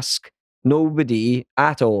you ask, nobody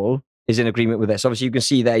at all is in agreement with this. Obviously, you can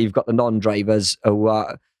see there you've got the non-drivers who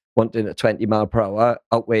are wanting a 20 mile per hour,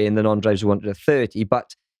 outweighing the non-drivers who wanted a 30.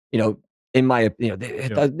 But, in my opinion,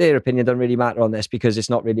 their opinion doesn't really matter on this because it's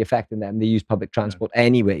not really affecting them. They use public transport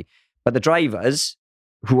anyway. But the drivers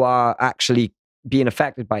who are actually being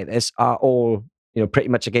affected by this are all, pretty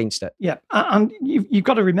much against it. Yeah, and you've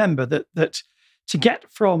got to remember that to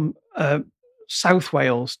get from South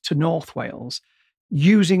Wales to North Wales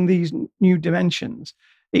using these new dimensions,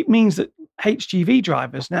 it means that HGV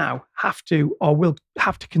drivers now have to, or will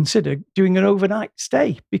have to consider doing an overnight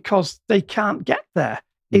stay because they can't get there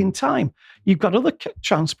in time. You've got other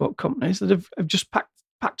transport companies that have just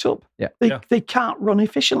packed up. Yeah. They can't run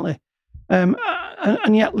efficiently. And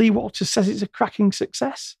yet Lee Waters says it's a cracking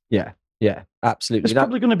success. Yeah, absolutely. There's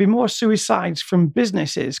probably going to be more suicides from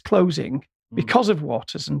businesses closing because of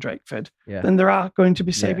Waters and Drakeford than there are going to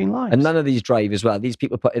be saving lives. And none of these drive as well. These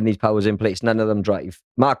people putting these powers in place, none of them drive.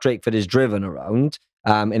 Mark Drakeford is driven around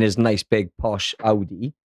in his nice big posh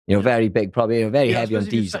Audi. Very big, probably very heavy on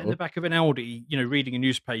diesel. If you're sat in the back of an Audi, reading a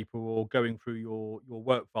newspaper or going through your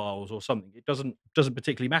work files or something, it doesn't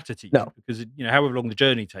particularly matter to you. No. Because however long the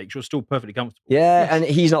journey takes, you're still perfectly comfortable. Yeah, and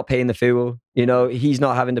he's not paying the fuel. He's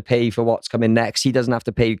not having to pay for what's coming next. He doesn't have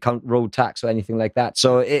to pay road tax or anything like that.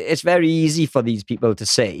 So it's very easy for these people to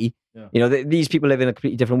say, these people live in a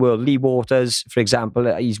completely different world. Lee Waters, for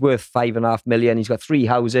example, he's worth $5.5 million. He's got 3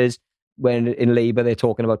 houses. When in Labour, they're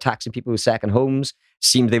talking about taxing people with second homes.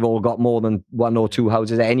 Seems they've all got more than 1 or 2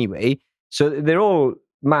 houses anyway. So they're all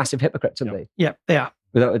massive hypocrites, aren't they? Yeah, they are.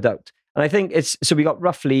 Without a doubt. And I think we got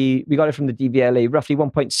it from the DVLA, roughly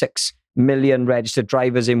 1.6 million registered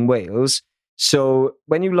drivers in Wales. So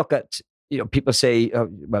when you look at, people say,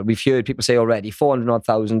 well, we've heard people say already,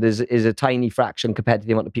 400,000 is a tiny fraction compared to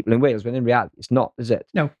the amount of people in Wales, when in reality, it's not, is it?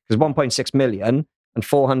 No. Because 1.6 million and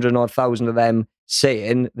 400,000 of them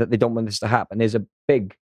saying that they don't want this to happen is a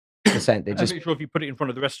big percentage. I'm sure if you put it in front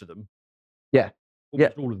of the rest of them, Yeah.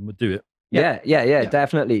 almost all of them would do it. Yeah,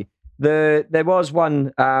 definitely. There was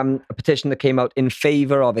one a petition that came out in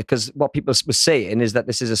favour of it, because what people were saying is that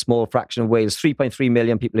this is a small fraction of Wales. 3.3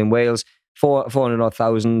 million people in Wales,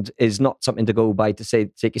 400,000 is not something to go by to say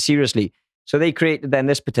take it seriously. So they created then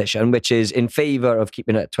this petition, which is in favour of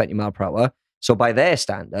keeping it at 20 mile per hour. So by their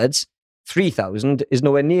standards, 3,000 is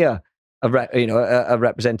nowhere near a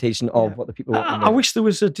representation of what the people want. I wish there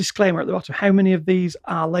was a disclaimer at the bottom. How many of these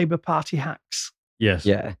are Labour Party hacks? Yes.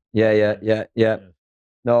 Yeah.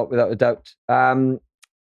 No, without a doubt. And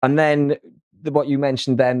then what you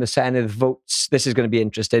mentioned then, the Senedd votes. This is going to be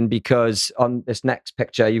interesting, because on this next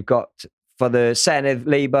picture, you've got, for the Senedd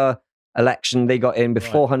Labour election, they got in with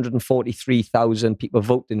 443,000 people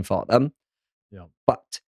voting for them. Yeah.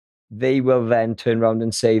 But they will then turn around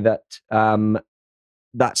and say that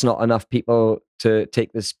that's not enough people to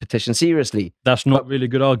take this petition seriously. That's not really a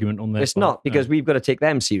good argument on their It's part, not, because we've got to take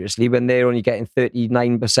them seriously when they're only getting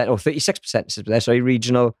 39% or 36%,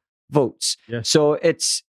 regional votes. Yes. So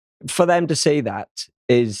it's, for them to say that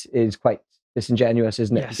is quite disingenuous,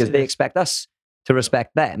 isn't it? Yes, because it they is. expect us to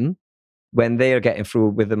respect them when they are getting through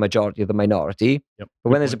with the majority of the minority. Yep. But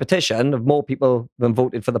when there's a petition of more people than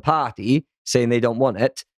voted for the party saying they don't want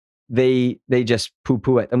it, they just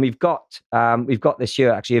poo-poo it. And we've got this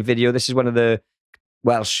year actually a video. This is one of the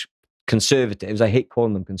Welsh Conservatives. I hate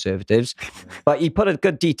calling them Conservatives, but he put a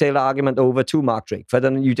good detailed argument over to Mark Drakeford,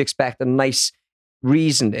 and you'd expect a nice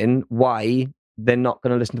reasoning why they're not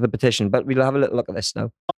going to listen to the petition. But we'll have a little look at this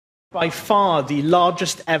now. By far, the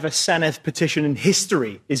largest ever Senedd petition in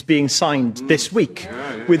history is being signed this week,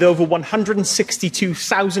 with over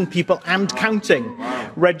 162,000 people and counting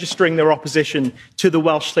registering their opposition to the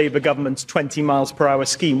Welsh Labour government's 20 miles per hour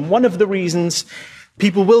scheme. One of the reasons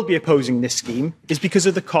people will be opposing this scheme is because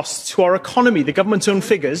of the costs to our economy. The government's own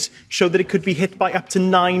figures show that it could be hit by up to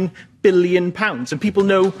 £9 billion. And people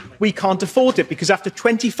know we can't afford it, because after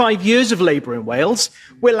 25 years of Labour in Wales,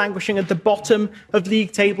 we're languishing at the bottom of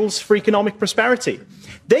league tables for economic prosperity.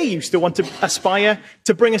 They used to want to aspire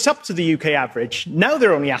to bring us up to the UK average. Now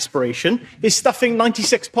their only aspiration is stuffing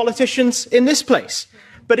 96 politicians in this place.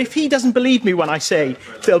 But if he doesn't believe me when I say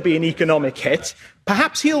there'll be an economic hit,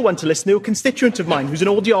 perhaps he'll want to listen to a constituent of mine who's an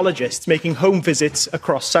audiologist making home visits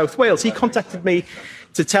across South Wales. He contacted me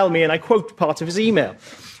to tell me, and I quote part of his email,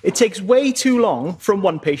 "It takes way too long from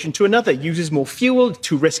one patient to another, uses more fuel,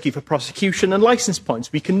 too risky for prosecution and licence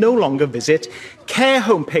points. We can no longer visit care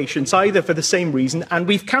home patients either for the same reason, and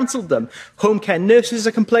we've cancelled them. Home care nurses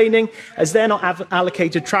are complaining as they're not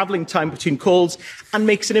allocated travelling time between calls, and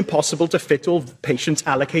makes it impossible to fit all patients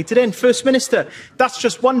allocated in." First Minister, that's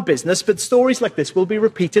just one business, but stories like this will be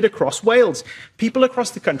repeated across Wales. People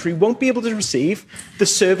across the country won't be able to receive the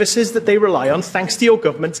services that they rely on thanks to your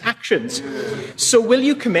government's actions. So will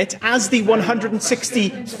you commit, as the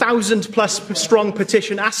 160,000 plus strong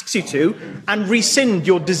petition asks you to, and rescind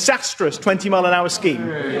your disastrous 20 mile an hour scheme?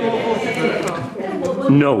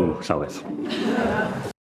 No,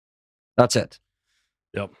 Llywyd. That's it.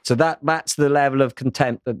 Yep. So that's the level of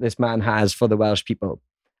contempt that this man has for the Welsh people.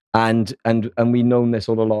 And we've known this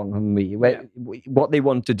all along, haven't we? What they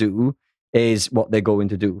want to do is what they're going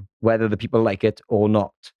to do, whether the people like it or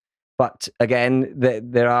not. But again,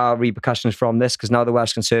 there are repercussions from this, because now the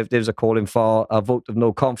Welsh Conservatives are calling for a vote of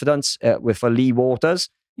no confidence for Lee Waters.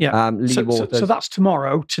 Yeah. Waters. So that's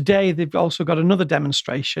tomorrow. Today, they've also got another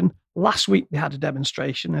demonstration. Last week, they had a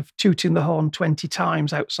demonstration of tooting the horn 20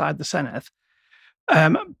 times outside the Senedd.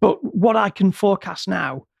 But what I can forecast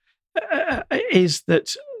now is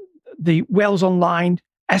that the Wales Online,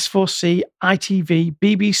 S4C, ITV,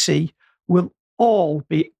 BBC will all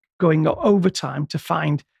be going overtime to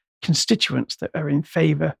find constituents that are in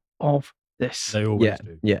favour of this. They always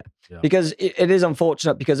do. Yeah. Because it is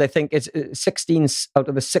unfortunate, because I think it's 16 out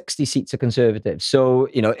of the 60 seats are Conservatives. So,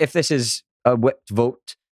 if this is a whipped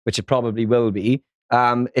vote, which it probably will be,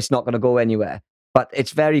 it's not going to go anywhere. But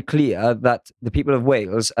it's very clear that the people of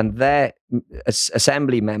Wales and their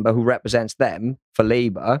assembly member who represents them for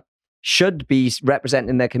Labour should be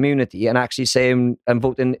representing their community and actually saying and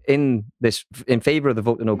voting in favour of the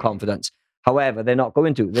vote of no confidence. However, they're not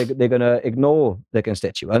going to. They're going to ignore their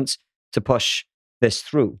constituents to push this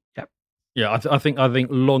through. Yep. Yeah, I think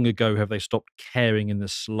long ago have they stopped caring in the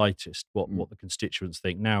slightest what the constituents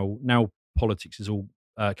think. Now politics is all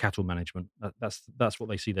cattle management. That's what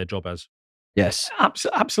they see their job as. Yes.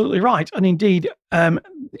 Absolutely right. And indeed,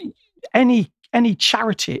 any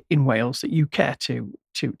charity in Wales that you care to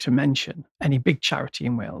mention, any big charity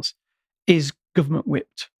in Wales, is government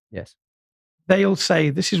whipped. Yes. They'll say,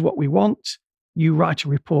 this is what we want. You write a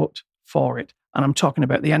report for it. And I'm talking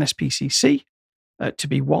about the NSPCC to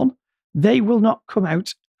be one. They will not come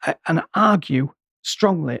out and argue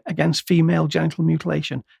strongly against female genital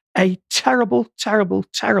mutilation. A terrible, terrible,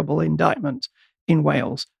 terrible indictment in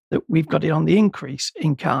Wales that we've got it on the increase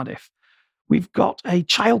in Cardiff. We've got a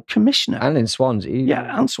child commissioner. And in Swansea.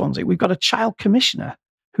 Yeah, and Swansea. We've got a child commissioner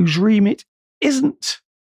whose remit isn't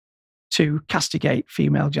to castigate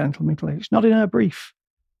female genital mutilation, not in her brief.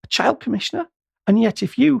 A child commissioner. And yet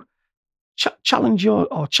if you challenge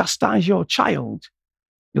or chastise your child,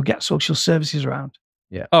 you'll get social services around.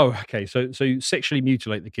 Yeah. Oh, okay. So you sexually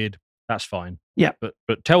mutilate the kid. That's fine. Yeah. But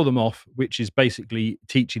tell them off, which is basically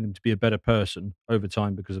teaching them to be a better person over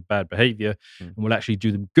time because of bad behavior, and will actually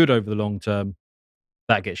do them good over the long term.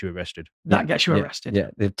 That gets you arrested. That gets you arrested. Yeah,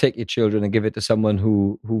 they take your children and give it to someone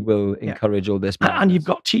who will encourage all this madness. And you've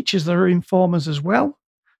got teachers that are informers as well.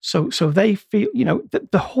 So they feel,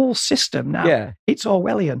 the whole system now, it's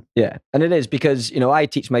Orwellian. Yeah, and it is because, I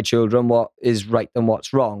teach my children what is right and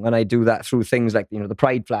what's wrong. And I do that through things like, the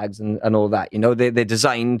pride flags and all that. They're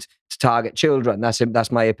designed to target children.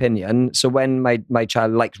 That's my opinion. So when my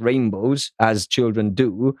child likes rainbows, as children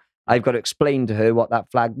do, I've got to explain to her what that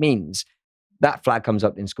flag means. That flag comes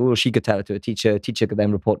up in school. She could tell it to a teacher. Teacher could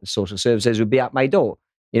then report to social services, would be at my door.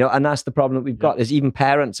 And that's the problem that we've got is even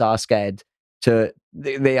parents are scared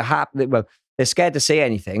they're scared to say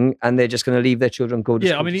anything, and they're just going to leave their children go to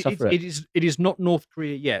school to suffer it is not North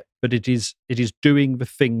Korea yet, but it is doing the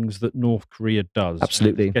things that North Korea does.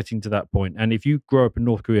 Absolutely. Getting to that point. And if you grow up in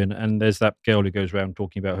North Korea, and there's that girl who goes around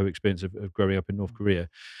talking about her experience of growing up in North Korea,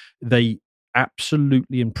 they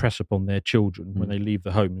absolutely impress upon their children when they leave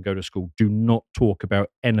the home and go to school, do not talk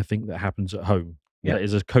about anything that happens at home. Yeah. That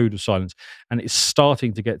is a code of silence. And it's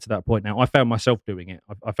starting to get to that point now. I found myself doing it.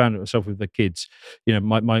 I found it myself with the kids.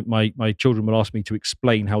 My children will ask me to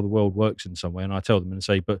explain how the world works in some way, and I tell them and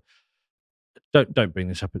say, but don't bring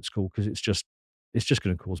this up at school because it's just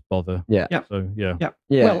going to cause bother. Yeah. So yeah.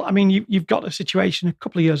 Well, I mean, you've got a situation a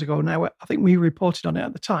couple of years ago now. I think we reported on it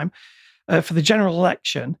at the time for the general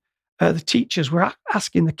election. The teachers were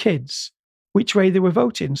asking the kids which way they were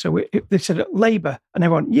voting. So they said Labour, and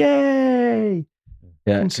everyone, yay!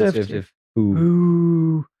 Yeah, Conservative.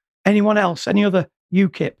 Ooh. Anyone else? Any other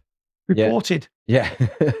UKIP reported? Yeah.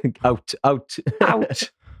 out.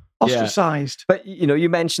 Ostracised. But you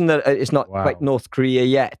mentioned that it's not quite North Korea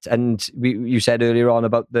yet, and you said earlier on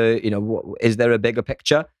about is there a bigger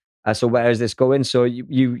picture? So where is this going? So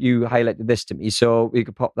you highlighted this to me, so we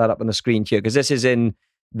could pop that up on the screen here because this is in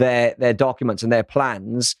their documents and their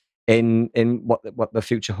plans in what the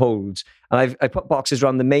future holds. And I put boxes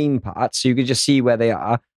around the main parts so you can just see where they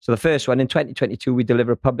are. So the first one, in 2022, we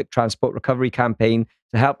deliver a public transport recovery campaign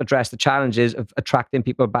to help address the challenges of attracting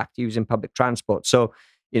people back to using public transport. So,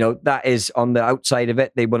 that is on the outside of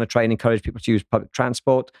it. They want to try and encourage people to use public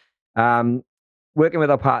transport. Working with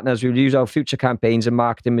our partners, we'll use our future campaigns and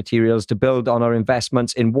marketing materials to build on our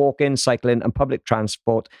investments in walking, cycling, and public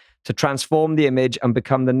transport to transform the image and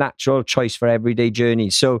become the natural choice for everyday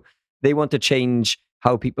journeys. So they want to change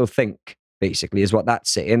how people think, basically, is what that's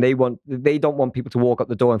saying. They don't want people to walk up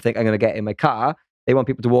the door and think, I'm going to get in my car. They want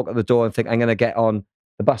people to walk up the door and think, I'm going to get on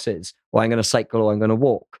the buses, or I'm going to cycle, or I'm going to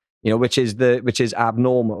walk, which is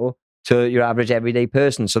abnormal to your average everyday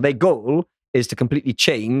person. So their goal is to completely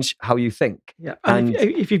change how you think. Yeah. And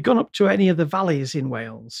if you've gone up to any of the valleys in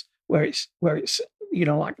Wales, where it's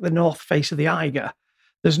like the north face of the Eiger,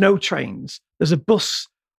 there's no trains. There's a bus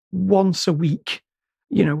once a week,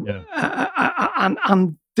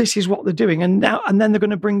 and this is what they're doing. And then they're going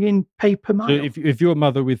to bring in pay per mile. So if you're a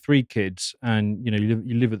mother with 3 kids and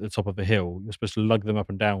you live at the top of a hill, you're supposed to lug them up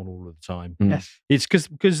and down all of the time. Yes, it's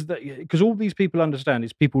because all these people understand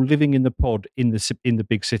it's people living in the pod in the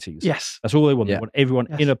big cities. Yes, that's all they want. They want everyone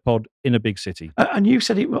in a pod in a big city. And you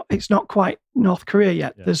said it's not quite North Korea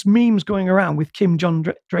yet. Yeah. There's memes going around with Kim Jong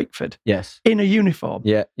Drakeford. Yes, in a uniform.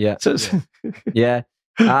 Yeah. So yeah.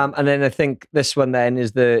 And then I think this one then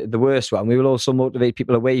is the worst one. We will also motivate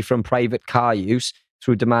people away from private car use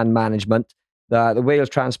through demand management. The Wales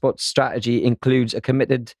transport strategy includes a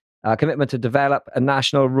commitment to develop a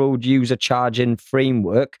national road user charging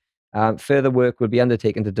framework. Further work will be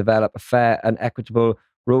undertaken to develop a fair and equitable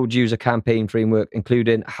road user campaign framework,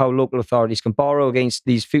 including how local authorities can borrow against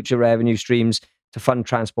these future revenue streams to fund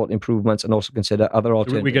transport improvements and also consider other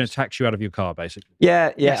alternatives. We're going to tax you out of your car, basically.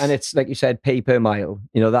 Yeah. Yes. And it's like you said, pay per mile.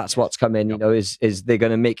 That's what's come in. Is they're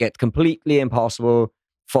going to make it completely impossible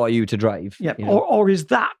for you to drive. Yeah. Or is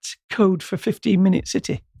that code for 15-minute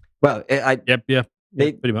city? Well,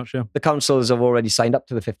 Pretty much, yeah. The councils have already signed up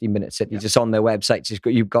to the 15-minute cities. It's on their websites.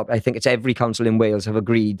 I think it's every council in Wales have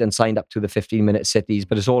agreed and signed up to the 15-minute cities,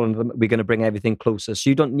 but it's all of them. We're going to bring everything closer, so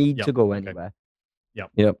you don't need to go anywhere. Yeah,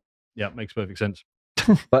 makes perfect sense.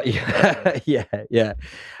 But yeah.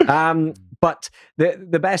 But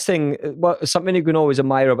the best thing, something you can always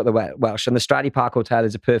admire about the Welsh, and the Stradey Park Hotel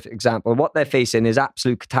is a perfect example. What they're facing is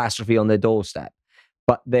absolute catastrophe on their doorstep,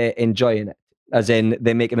 but they're enjoying it. As in,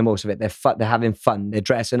 they're making the most of it. They're having fun. They're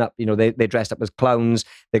dressing up. They dressed up as clowns.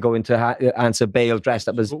 They're going to answer bail dressed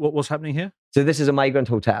up as. What's happening here? So this is a migrant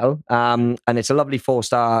hotel, and it's a lovely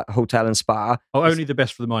 4-star hotel and spa. Oh, only the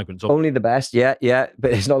best for the migrants. Only the best, yeah.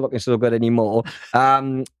 But it's not looking so good anymore.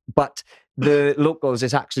 But the locals,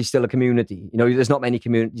 it's actually still a community. There's not many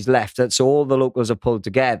communities left, so all the locals have pulled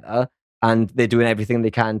together. And they're doing everything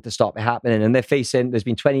they can to stop it happening. And there's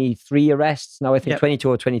been 23 arrests now, I think 22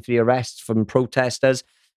 or 23 arrests from protesters.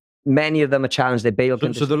 Many of them are challenged their bail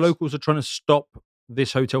conditions. So the locals are trying to stop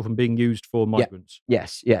this hotel from being used for migrants?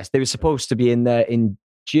 Yes. They were supposed to be in there in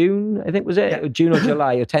June, I think, was it? Yeah. June or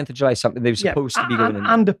July, or 10th of July, something. They were supposed to be going in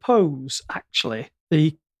there. And oppose, actually,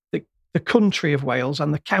 the country of Wales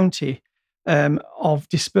and the county of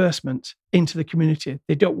disbursement into the community.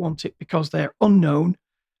 They don't want it because they're unknown.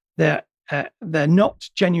 They're not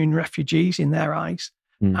genuine refugees in their eyes,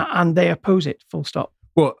 and they oppose it, full stop.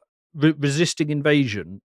 Well, resisting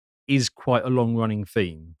invasion is quite a long-running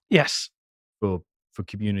theme. Yes. For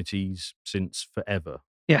communities since forever.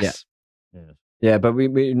 Yes. Yeah, but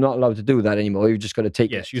we're not allowed to do that anymore. You've just got to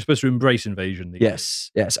take it. Yes, you're supposed to embrace invasion. Yes,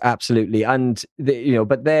 absolutely. And,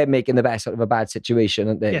 but they're making the best out of a bad situation,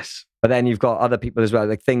 aren't they? Yes. But then you've got other people as well,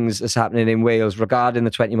 like things that's happening in Wales regarding the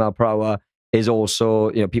 20 mile per hour is also,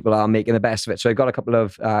 people are making the best of it. So I got a couple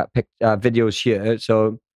of videos here.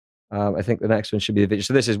 So I think the next one should be the video.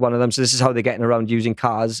 So this is one of them. So this is how they're getting around using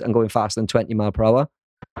cars and going faster than 20 mile per hour.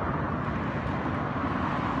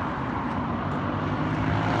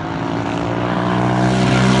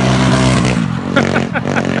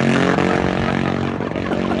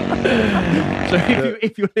 So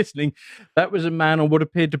if you're listening, that was a man on what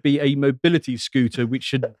appeared to be a mobility scooter,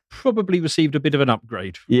 which had probably received a bit of an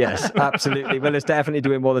upgrade. Yes, absolutely. Well, it's definitely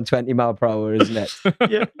doing more than 20 mile per hour, isn't it?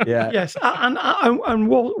 Yeah. Yes, and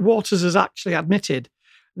Waters has actually admitted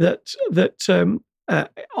that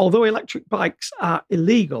although electric bikes are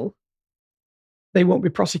illegal, they won't be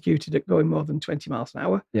prosecuted at going more than 20 miles an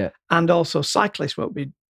hour. Yeah, and also cyclists won't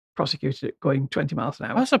be prosecuted at going 20 miles an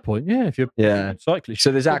hour. That's a point, yeah. If you're cyclist.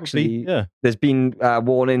 So there's been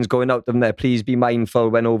warnings going out them there. Please be mindful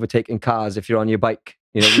when overtaking cars if you're on your bike.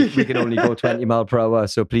 We can only go 20 mile per hour,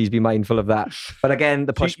 so please be mindful of that. But again,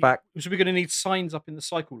 the pushback. So we're going to need signs up in the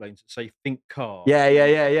cycle lanes that say "Think car."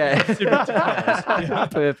 Yeah.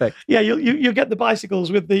 Perfect. Yeah, you'll get the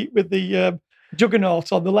bicycles with the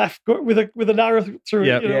juggernaut on the left with an arrow through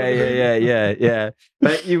it. Yeah.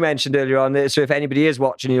 But you mentioned earlier on, so if anybody is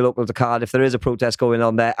watching your local to Cardiff, there is a protest going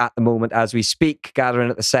on there at the moment as we speak, gathering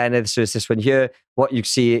at the Senedd. So it's this one here. What you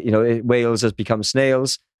see, Wales has become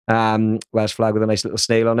snails. Welsh flag with a nice little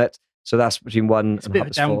snail on it. So that's between 1 it's a bit of a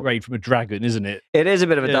downgrade from a dragon, isn't it? It is a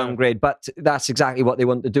bit of a downgrade, but that's exactly what they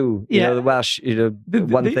want to do. The Welsh,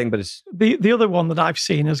 one thing, but it's the other one that I've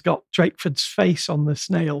seen has got Drakeford's face on the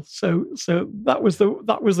snail. So that was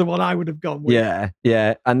the one I would have gone with.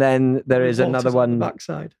 Yeah. And then there is another one on the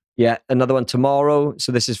backside. Yeah, another one tomorrow.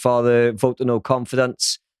 So this is for the vote to no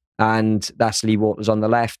confidence, and that's Lee Waters on the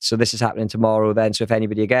left. So this is happening tomorrow. Then, so if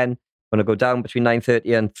anybody again want to go down between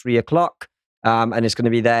 9:30 and 3 o'clock. And it's going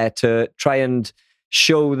to be there to try and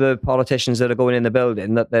show the politicians that are going in the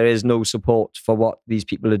building that there is no support for what these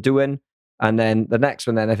people are doing. And then the next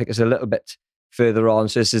one, I think, is a little bit further on.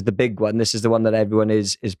 So this is the big one. This is the one that everyone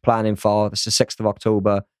is planning for. This is 6th of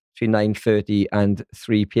October between 9:30 and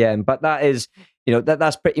 3 p.m. But that is,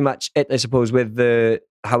 that's pretty much it, I suppose, with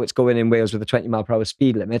how it's going in Wales with the 20 mile per hour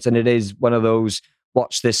speed limit. And it is one of those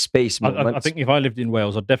watch this space moments. I think if I lived in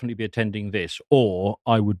Wales, I'd definitely be attending this, or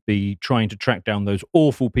I would be trying to track down those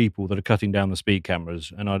awful people that are cutting down the speed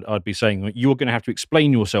cameras, and I'd be saying, you're going to have to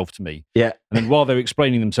explain yourself to me. Yeah. And then while they're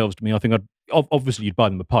explaining themselves to me, I think obviously you'd buy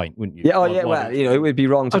them a pint, wouldn't you? Yeah. Well, it would be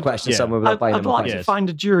wrong to question someone without buying them a pint. I'd like to find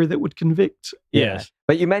a jury that would convict. Yes.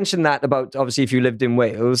 But you mentioned that about, obviously, if you lived in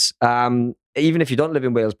Wales, even if you don't live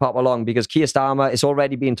in Wales, pop along, because Keir Starmer, it's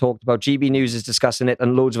already being talked about. GB News is discussing it,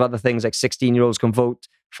 and loads of other things like 16-year-olds can vote,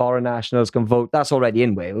 foreign nationals can vote. That's already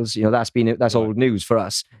in Wales. That's old news for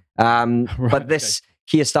us. But this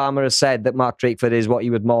Keir Starmer has said that Mark Drakeford is what he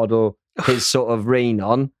would model his sort of reign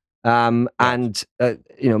on. Mark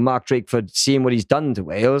Drakeford, seeing what he's done to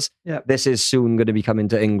Wales, this is soon going to be coming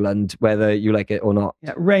to England, whether you like it or not.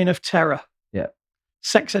 Yeah, reign of terror. Yeah.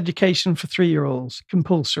 Sex education for 3-year-olds,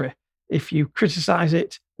 compulsory. If you criticise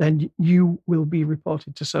it, then you will be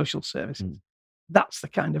reported to social services. That's the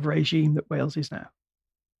kind of regime that Wales is now.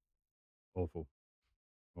 Awful.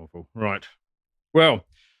 Right. Well,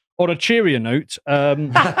 on a cheerier note,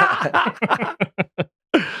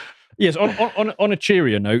 yes, on a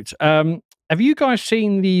cheerier note, have you guys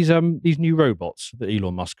seen these new robots that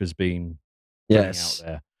Elon Musk has been putting out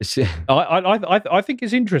there? I think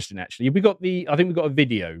it's interesting, actually. I think we've got a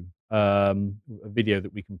video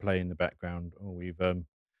that we can play in the background. Or we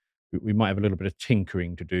might have a little bit of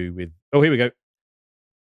tinkering to do with. Oh, here we go.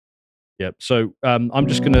 Yeah. So I'm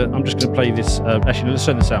just gonna play this. Actually, let's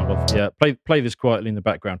turn the sound off. Yeah. Play this quietly in the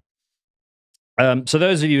background. So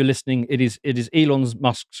those of you listening, it is Elon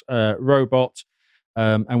Musk's robot,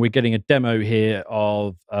 and we're getting a demo here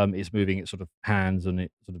of it's moving its sort of hands, and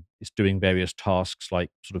it's doing various tasks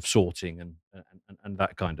like sort of sorting and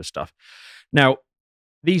that kind of stuff. Now,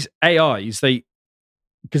 these AIs,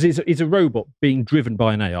 because it's a robot being driven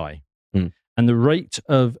by an AI, and the rate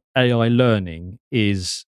of AI learning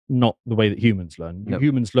is not the way that humans learn. Nope.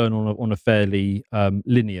 Humans learn on a fairly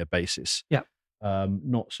linear basis. Yeah.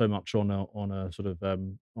 Not so much on a sort of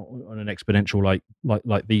on an exponential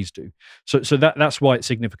like these do. So that's why it's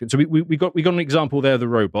significant. So we got an example there of the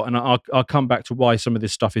robot, and I'll come back to why some of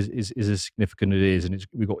this stuff is as significant as it is, and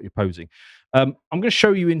we've got what you're posing. I'm going to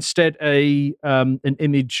show you instead an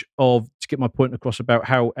image to get my point across about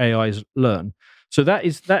how AIs learn. So that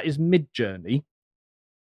is Mid-Journey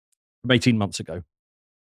from 18 months ago,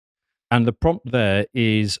 and the prompt there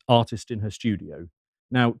is artist in her studio.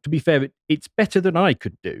 Now, to be fair, it's better than I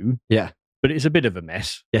could do. Yeah, but it's a bit of a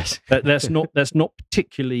mess. Yes, that's not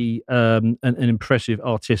particularly an impressive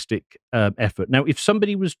artistic effort. Now, if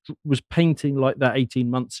somebody was painting like that 18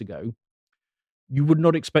 months ago, you would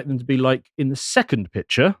not expect them to be like in the second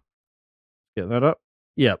picture. Get that up.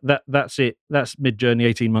 Yeah, that's it. That's Mid-Journey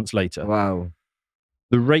 18 months later. Wow.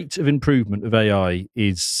 The rate of improvement of AI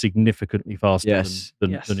is significantly faster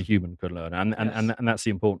than a human can learn, and that's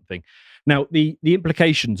the important thing. Now, the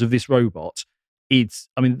implications of this robot,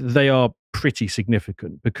 they are pretty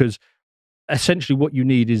significant, because essentially what you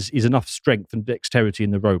need is enough strength and dexterity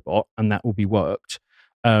in the robot, and that will be worked.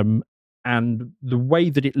 And the way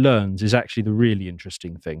that it learns is actually the really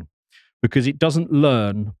interesting thing, because it doesn't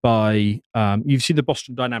learn by you've seen the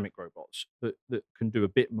Boston Dynamic robots that can do a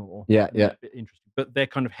bit more. Yeah. A bit interesting, but they're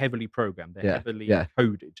kind of heavily programmed. They're heavily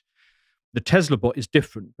coded. The Tesla bot is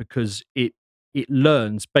different because it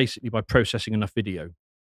learns basically by processing enough video.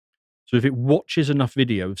 So if it watches enough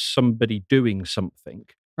video of somebody doing something,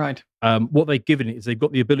 right, what they've given it is they've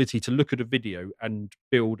got the ability to look at a video and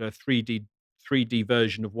build a 3D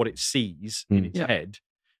version of what it sees in its head,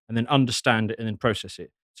 and then understand it and then process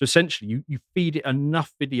it. So essentially, you feed it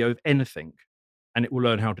enough video of anything, and it will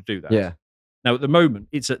learn how to do that. Yeah. Now, at the moment,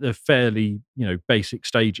 it's at the fairly basic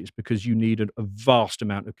stages, because you need a vast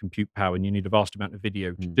amount of compute power and you need a vast amount of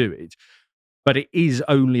video to do it. But it is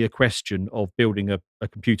only a question of building a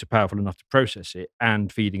computer powerful enough to process it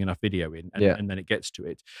and feeding enough video in, and then it gets to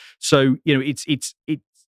it. So it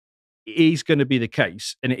is going to be the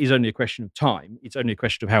case, and it is only a question of time. It's only a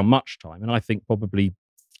question of how much time, and I think probably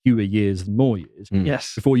fewer years than more years.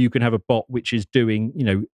 Yes. Before you can have a bot which is doing,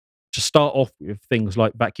 to start off with, things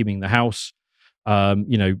like vacuuming the house,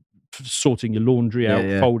 sorting your laundry out,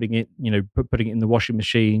 folding it, putting it in the washing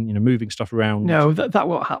machine, moving stuff around. No, that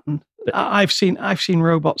won't happen. I've seen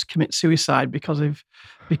robots commit suicide because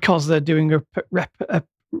they're doing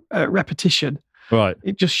a repetition. Right.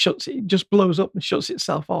 It just blows up and shuts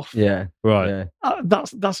itself off. Yeah. Right. Yeah.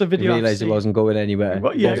 That's a video. I realised it wasn't going anywhere.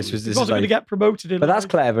 But it wasn't going to get promoted. But that's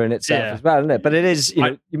clever in itself as well, isn't it? But it is,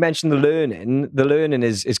 you mentioned the learning. The learning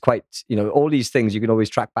is quite, all these things you can always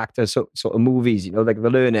track back to sort of movies, like the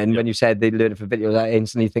learning. When you said they learn it from videos, I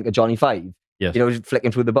instantly think of Johnny Five. Yes.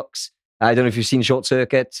 Flicking through the books. I don't know if you've seen Short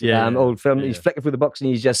Circuit, old film. He's flicking through the books and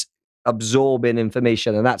he's just absorbing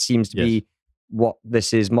information, and that seems to be what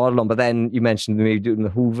this is modeled on. But then you mentioned maybe doing the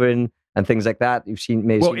hoovering and things like that. You've seen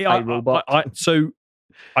maybe iRobot.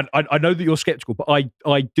 I know that you're skeptical, but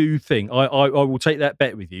I do think I will take that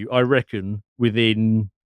bet with you. I reckon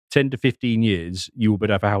within 10 to 15 years you will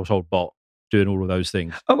have a household bot doing all of those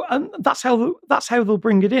things. Oh, and that's how they'll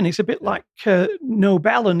bring it in. It's a bit like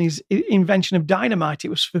Nobel and his invention of dynamite. It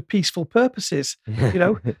was for peaceful purposes.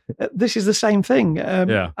 This is the same thing.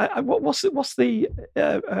 What's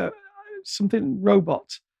the something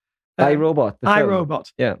robot? iRobot.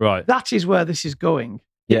 iRobot. Yeah. Right. That is where this is going.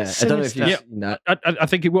 Yeah, It's I don't know if you've sinister. seen that. I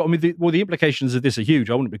think it will. I mean, the implications of this are huge.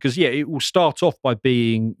 I want because it will start off by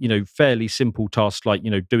being fairly simple tasks like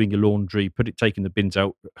doing your laundry, taking the bins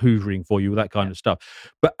out, hoovering for you, all that kind of stuff.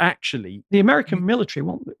 But actually, The American military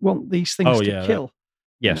want these things to kill.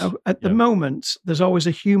 yes, At the moment, there's always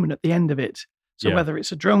a human at the end of it. So Yeah. whether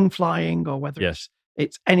it's a drone flying or whether Yes.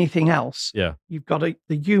 it's anything else, Yeah. you've got the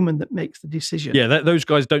human that makes the decision. Yeah, those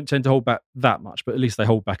guys don't tend to hold back that much, but at least they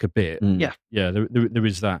hold back a bit. Mm. Yeah. Yeah, there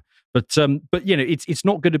is that. But it's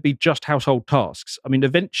not going to be just household tasks. I mean,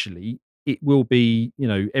 eventually it will be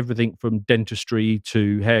everything from dentistry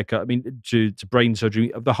to haircut. I mean, to brain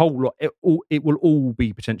surgery. The whole lot. It will all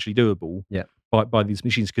be potentially doable. Yeah. By these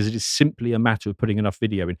machines because it is simply a matter of putting enough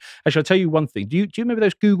video in. Actually, I'll tell you one thing. Do you remember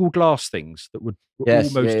those Google Glass things that were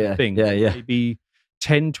Yes, almost yeah, a thing? yeah, yeah. Maybe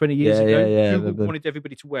 10, 20 years Yeah, ago, yeah, Google wanted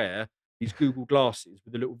everybody to wear these Google glasses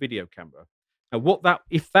with a little video camera. Now,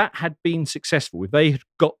 if that had been successful, if they had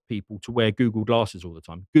got people to wear Google glasses all the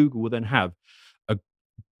time, Google would then have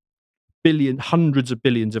hundreds of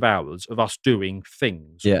billions of hours of us doing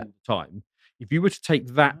things all the time. If you were to take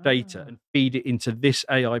that data and feed it into this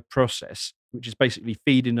AI process, which is basically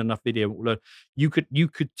feeding enough video, you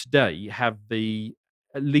could today have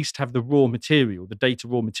at least have the raw material, the data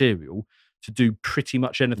raw material to do pretty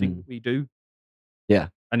much anything that we do. Yeah.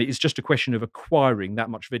 And it's just a question of acquiring that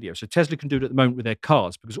much video. So Tesla can do it at the moment with their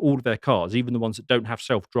cars because all of their cars, even the ones that don't have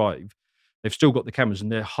self-drive, they've still got the cameras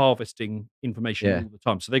and they're harvesting information all the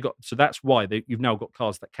time. So that's why you've now got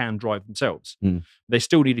cars that can drive themselves. They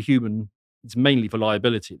still need a human. It's mainly for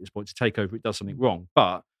liability at this point to take over if it does something wrong.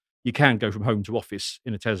 But you can go from home to office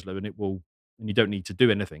in a Tesla and you don't need to do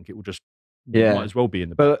anything. It will just might as well be in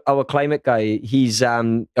the back. But our climate guy, he's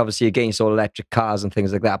obviously against all electric cars and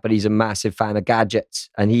things like that, but he's a massive fan of gadgets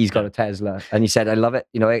and he's got a Tesla and he said, I love it.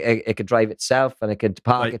 It could drive itself and it could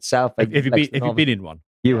park itself. Have you been in one?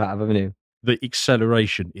 You have, haven't you? The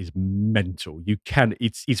acceleration is mental. You can,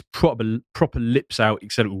 it's proper lips out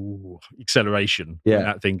acceleration when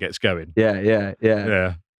that thing gets going. Yeah.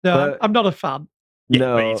 Yeah. No, I'm not a fan. Yeah,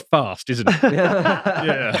 No. but it's fast, isn't it?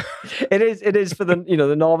 Yeah. It is for the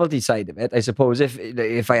the novelty side of it. I suppose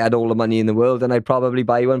if I had all the money in the world, then I'd probably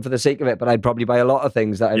buy one for the sake of it. But I'd probably buy a lot of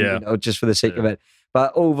things that just for the sake of it.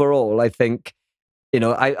 But overall, I think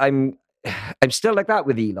I'm still like that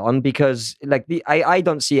with Elon because I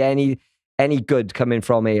don't see any good coming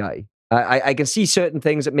from AI. I can see certain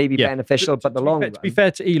things that may be beneficial, but to be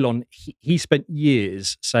fair to Elon, he spent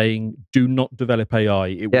years saying, "Do not develop AI;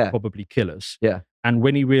 it will probably kill us." Yeah. And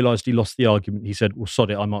when he realised he lost the argument, he said, "Well,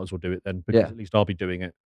 sod it, I might as well do it then, because at least I'll be doing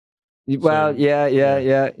it." Well, yeah.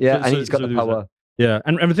 And he's got the power. Yeah,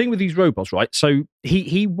 and the thing with these robots, right? So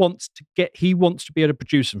he wants to be able to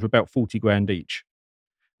produce them for about 40 grand each.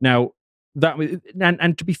 Now,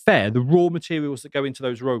 and to be fair, the raw materials that go into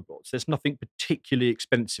those robots, there's nothing particularly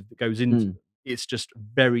expensive that goes into them. It's just a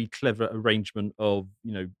very clever arrangement of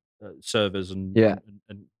servers and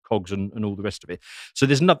cogs and all the rest of it. So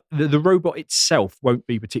there's the robot itself won't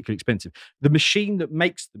be particularly expensive. The machine that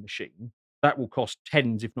makes the machine, that will cost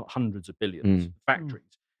tens, if not hundreds of billions. Factories.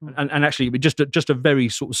 And actually, just a very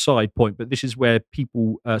sort of side point, but this is where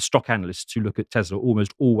people, stock analysts who look at Tesla,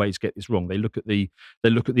 almost always get this wrong. They look at the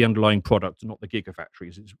underlying product, and not the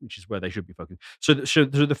gigafactories, which is where they should be focusing. So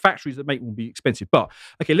the factories that make them will be expensive. But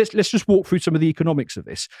okay, let's just walk through some of the economics of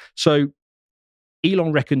this. So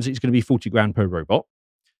Elon reckons it's going to be 40 grand per robot.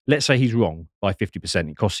 Let's say he's wrong by 50%.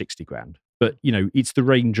 It costs 60 grand. But it's the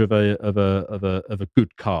range of a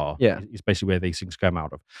good car. Yeah, is basically where these things come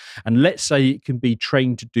out of. And let's say it can be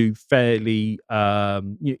trained to do fairly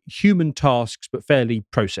human tasks, but fairly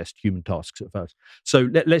processed human tasks at first. So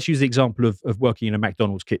let's use the example of working in a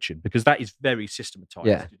McDonald's kitchen, because that is very systematized.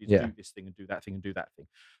 Yeah. Do this thing and do that thing and do that thing.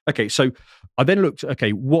 Okay, so I then looked.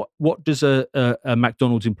 Okay, what does a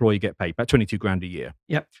McDonald's employee get paid? About 22 grand a year.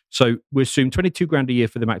 Yep. So we assume 22 grand a year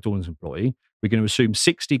for the McDonald's employee. We're going to assume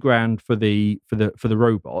 60 grand for the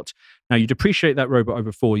robot. Now you depreciate that robot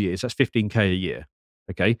over 4 years. That's 15k a year.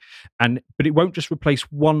 Okay, but it won't just replace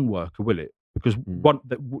one worker, will it? Because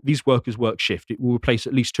these workers work shift. It will replace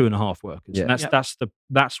at least 2.5 workers. Yeah. And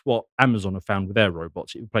that's what Amazon have found with their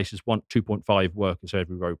robots. It replaces 2.5 workers for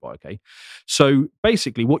every robot. Okay, so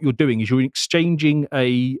basically what you're doing is you're exchanging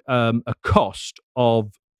a cost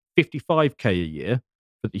of 55k a year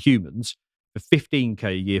for the humans for 15k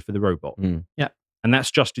a year for the robot. Yeah. and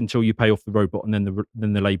that's just until you pay off the robot, and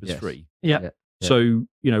then the labour's Yes. free. Yeah. Yeah. So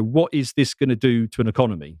what is this going to do to an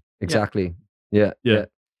economy? Exactly. Yeah. Yeah.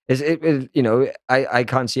 I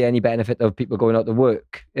can't see any benefit of people going out to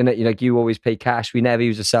work. And like you always pay cash. We never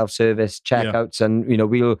use a self-service checkouts, and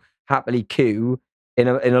we'll happily queue in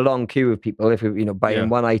a long queue of people if we buying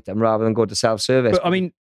one item rather than go to self-service. But I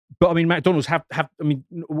mean, McDonald's have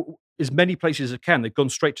as many places as can. They've gone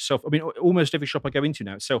straight to self. I mean, almost every shop I go into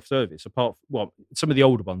now it's self-service. Apart from some of the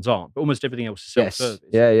older ones aren't, but almost everything else is self-service.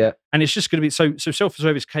 Yes. Yeah. And it's just going to be so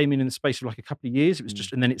self-service came in the space of like a couple of years. It was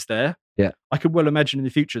just, and then it's there. Yeah. I could well imagine in the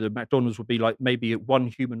future that McDonald's would be like maybe one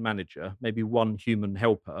human manager, maybe one human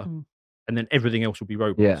helper, and then everything else will be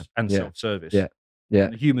robots and self-service. Yeah.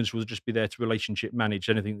 And the humans will just be there to relationship manage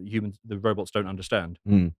anything that the robots don't understand.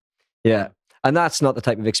 Yeah. And that's not the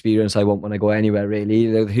type of experience I want when I go anywhere, really.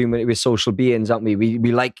 We're social beings, aren't we?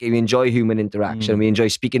 We enjoy human interaction. We enjoy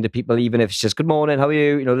speaking to people, even if it's just good morning, how are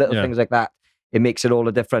you? Little things like that. It makes it all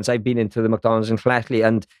a difference. I've been into the McDonald's in Fletchley,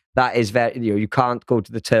 and that is very, you can't go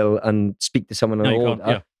to the till and speak to someone and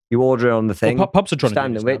order. You order it on the thing. Well, pubs are trying to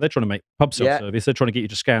do this now. They're trying to make pub self-service. They're trying to get you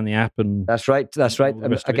to scan the app. And That's right.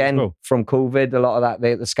 And again, from COVID, a lot of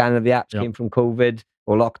that, the scan of the apps came from COVID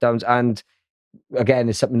or lockdowns. And again,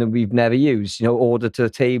 it's something that we've never used, order to the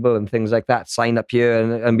table and things like that, sign up here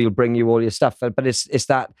and we'll bring you all your stuff. But it's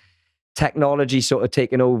that technology sort of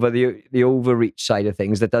taking over the overreach side of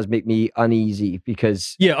things that does make me uneasy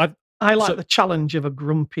because... Yeah, I like the challenge of a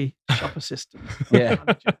grumpy shop assistant. Yeah.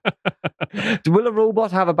 Will a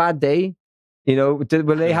robot have a bad day? Will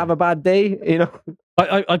they have a bad day?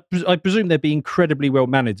 I presume they'll be incredibly well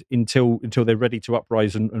managed until they're ready to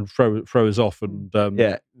uprise and throw us off and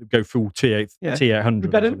go full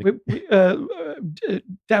T800.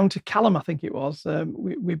 Down to Callum, I think it was.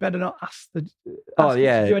 We better not ask to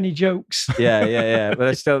do any jokes. Yeah.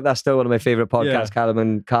 But that's still one of my favourite podcasts. Callum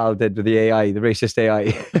and Carl did with the AI, the racist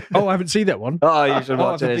AI. Oh, I haven't seen that one. Oh, you should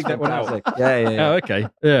watch it. It's that one out. Yeah. Oh, okay.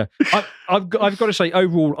 Yeah. I've got to say,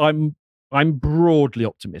 overall, I'm broadly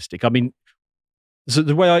optimistic. I mean, so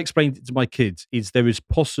the way I explained it to my kids is there is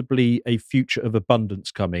possibly a future of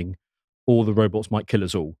abundance coming, or the robots might kill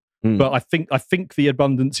us all. But I think the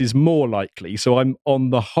abundance is more likely. So I'm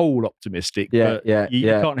on the whole optimistic. You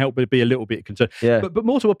can't help but be a little bit concerned. Yeah. But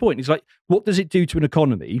more to a point, is like, what does it do to an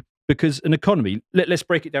economy? Because an economy, let's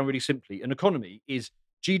break it down really simply. An economy is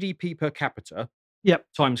GDP per capita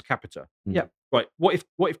times capita. Yep. Right. What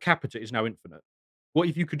if capita is now infinite? What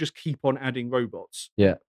if you could just keep on adding robots?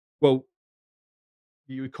 Yeah. Well,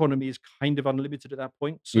 the economy is kind of unlimited at that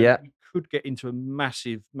point. So we could get into a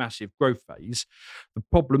massive, massive growth phase. The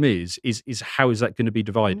problem is how is that going to be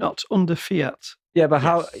divided? Not under fiat. Yeah, but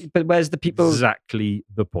how? But where's the people? Exactly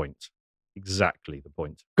the point.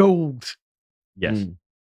 Gold. Yes.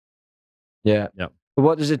 Yeah. But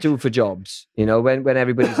what does it do for jobs? When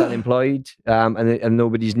everybody's unemployed and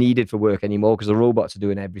nobody's needed for work anymore because the robots are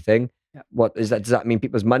doing everything. Yeah. What is that? Does that mean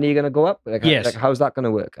people's money are going to go up? Yes. How's that going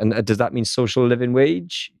to work? And does that mean social living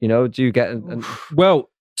wage? Do you get? Well,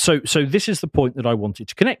 so this is the point that I wanted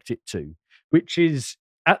to connect it to, which is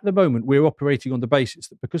at the moment we're operating on the basis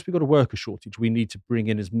that because we've got a worker shortage, we need to bring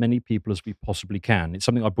in as many people as we possibly can. It's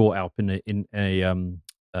something I brought up in a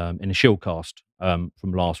shillcast from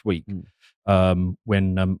last week. When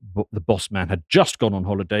the boss man had just gone on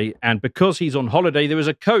holiday, and because he's on holiday, there was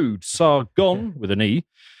a code Sargon with an E.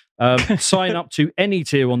 Sign up to any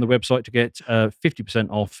tier on the website to get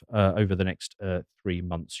 50% off over the next 3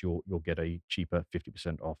 months. You'll get a cheaper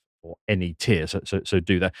 50% off for any tier. So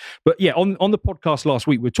do that. But yeah, on the podcast last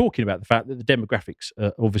week, we were talking about the fact that the demographics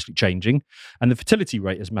are obviously changing, and the fertility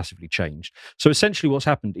rate has massively changed. So essentially, what's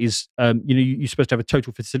happened is, you're supposed to have a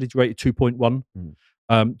total fertility rate of 2.1.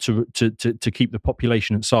 To keep the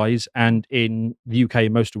population at size, and in the UK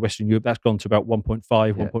and most of Western Europe, that's gone to about 1.5,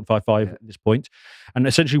 1.55 at this point. And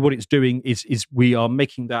essentially, what it's doing is we are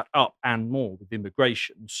making that up and more with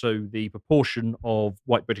immigration. So the proportion of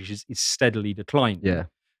white British is steadily declining,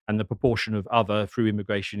 and the proportion of other through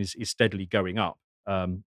immigration is steadily going up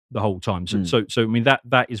the whole time. So I mean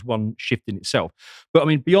that is one shift in itself. But I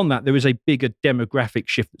mean beyond that, there is a bigger demographic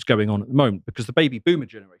shift that's going on at the moment because the baby boomer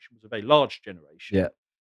generation was a very large generation. Yeah.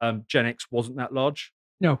 Gen X wasn't that large.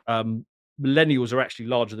 No. Millennials are actually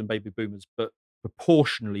larger than baby boomers, but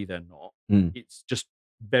proportionally they're not. It's just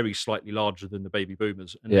very slightly larger than the baby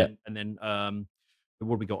boomers. And then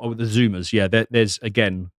what have we got? Oh, the Zoomers. Yeah, there's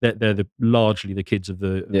again, they're largely the kids of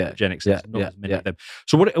the Gen X. Not as many of them.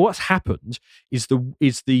 So what's happened is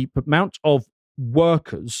the amount of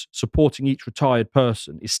workers supporting each retired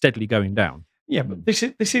person is steadily going down. Yeah, but this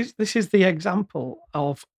is the example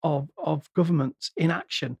of governments in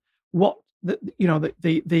action. What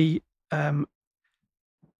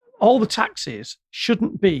all the taxes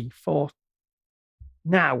shouldn't be for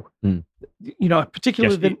now.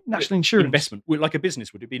 Particularly the national insurance investment, like a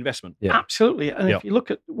business. Would it be investment? Yeah. Absolutely. And if you look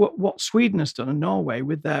at what Sweden has done and Norway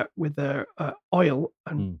with their oil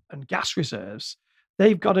and gas reserves,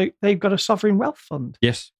 they've got a sovereign wealth fund.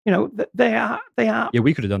 Yes. They are. Yeah,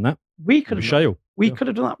 we could have done that. We could have shale. Could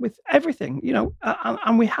have done that with everything.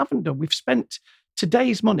 And we haven't done. We've spent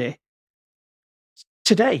today's money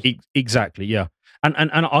today. Exactly. Yeah.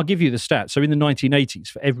 And I'll give you the stats. So in the 1980s,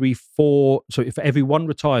 for every one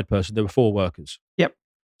retired person, there were 4 workers. Yep.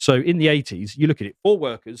 So in the 80s, you look at it, 4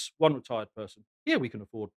 workers, 1 retired person. Yeah, we can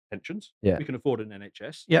afford pensions. Yeah. We can afford an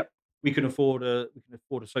NHS. Yep. We can afford a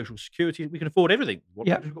social security. We can afford everything. We've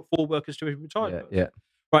got 4 workers to every retired person. Yeah.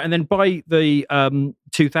 Right. And then by the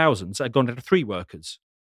 2000s, it had gone down to 3 workers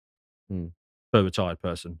per retired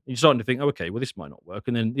person. You're starting to think, okay, well, this might not work.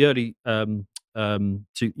 And then the early then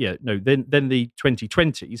the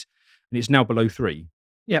 2020s, and it's now below 3.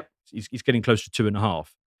 Yep. It's getting close to 2.5.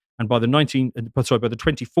 And by the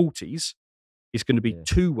 2040s, it's going to be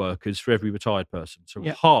 2 workers for every retired person. So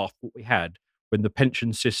half what we had when the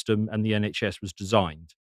pension system and the NHS was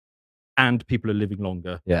designed. And people are living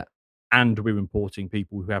longer. Yeah. And we're importing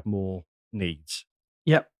people who have more needs.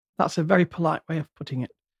 Yep. That's a very polite way of putting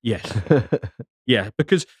it. Yes. Yeah,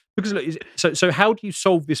 because look, so how do you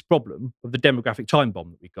solve this problem of the demographic time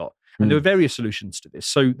bomb that we got? And there are various solutions to this.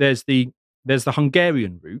 So there's the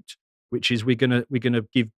Hungarian route, which is we're gonna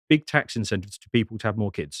give big tax incentives to people to have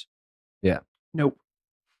more kids. Yeah. Nope.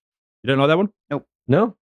 You don't like that one? Nope.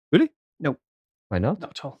 No. Really? Nope. Why not?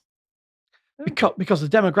 Not at all. Because the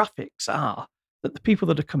demographics are that the people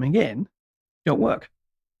that are coming in don't work.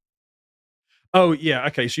 Oh yeah,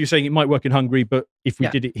 okay. So you're saying it might work in Hungary, but if we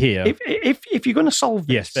did it here, if you're going to solve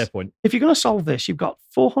this, yes, fair point. If you're going to solve this, you've got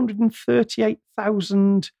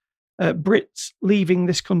 438,000 Brits leaving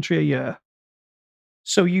this country a year.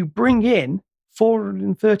 So you bring in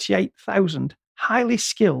 438,000 highly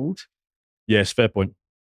skilled. Yes, fair point.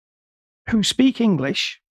 Who speak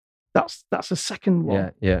English. That's a second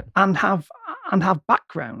one. Yeah. And have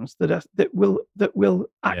backgrounds that will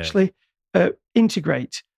actually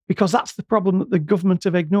integrate. Because that's the problem that the government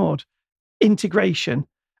have ignored, integration,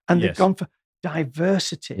 and they've gone for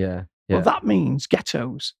diversity. Yeah. Well, that means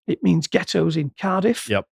ghettos. It means ghettos in Cardiff.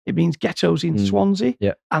 Yep. It means ghettos in Swansea.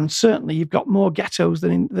 Yep. And certainly you've got more ghettos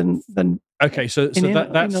than. Okay, so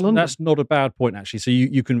that's not a bad point actually. So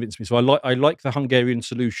you convinced me. So I like the Hungarian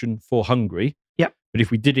solution for Hungary. Yep. But if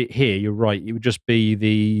we did it here, you're right. It would just be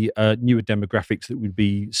the newer demographics that would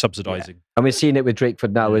be subsidising. Yeah. And we're seeing it with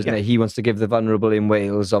Drakeford now, isn't it? He wants to give the vulnerable in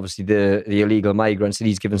Wales, obviously the illegal migrants that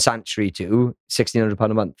he's given sanctuary to, £1,600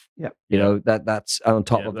 a month. Yeah. You know, that's on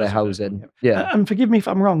top of their housing. Yeah. And forgive me if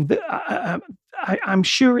I'm wrong. I'm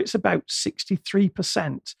sure it's about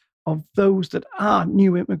 63% of those that are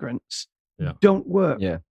new immigrants don't work.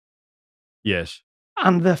 Yeah. Yes.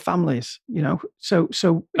 And their families, so it's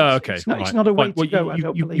not a way to go. I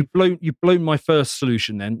don't believe. You've blown my first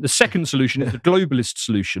solution. Then the second solution is the globalist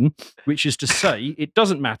solution, which is to say it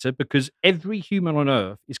doesn't matter because every human on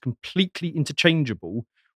Earth is completely interchangeable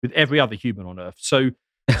with every other human on Earth. So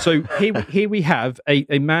here we have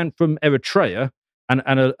a man from Eritrea and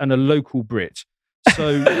a local Brit.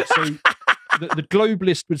 So the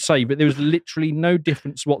globalist would say, but there is literally no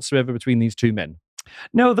difference whatsoever between these two men.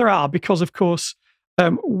 No, there are, because of course.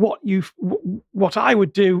 What I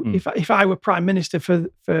would do if I were Prime Minister for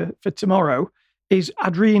tomorrow is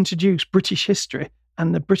I'd reintroduce British history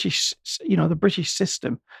and the British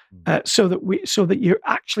system, so that you're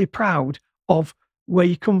actually proud of where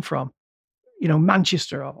you come from,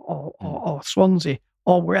 Manchester or Swansea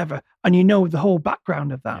or wherever, and the whole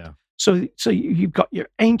background of that. Yeah. So you've got your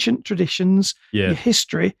ancient traditions, your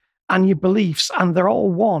history, and your beliefs, and they're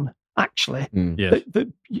all one. Actually,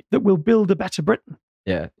 that will build a better Britain.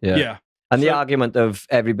 Yeah. And the argument of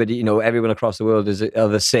everybody, everyone across the world are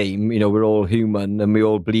the same. We're all human and we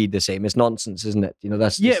all bleed the same. It's nonsense, isn't it?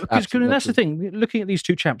 That's because that's the thing. Looking at these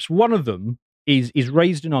two chaps, one of them is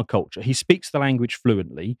raised in our culture. He speaks the language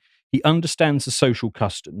fluently. He understands the social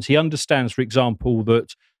customs. He understands, for example,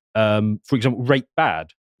 that rape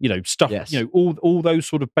bad. Stuff. Yes. All those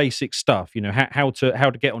sort of basic stuff. How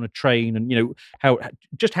to get on a train and how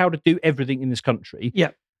to do everything in this country. Yeah.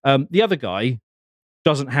 The other guy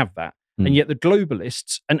doesn't have that, and yet the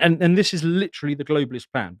globalists and this is literally the globalist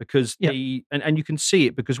plan because and you can see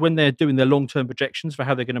it because when they're doing their long-term projections for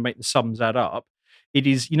how they're going to make the sums add up, it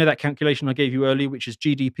is that calculation I gave you earlier, which is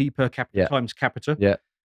GDP per capita times capita. Yeah.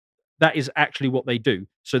 That is actually what they do.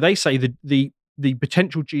 So they say the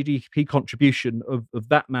potential GDP contribution of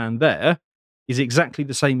that man there is exactly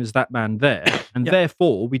the same as that man there, and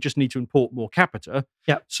therefore we just need to import more capita.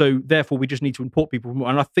 So therefore we just need to import people from more.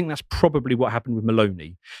 And I think that's probably what happened with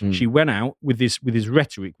Meloni. She went out with his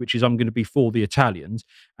rhetoric, which is I'm going to be for the Italians,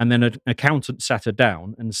 and then an accountant sat her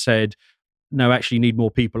down and said, no, actually you need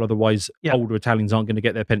more people, otherwise older Italians aren't going to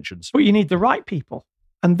get their pensions. But you need the right people.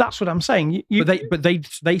 And that's what I'm saying. But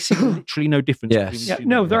they see literally no difference.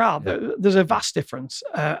 No, there are. There's a vast difference.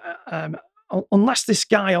 Unless this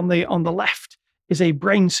guy on the left is a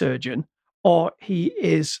brain surgeon or he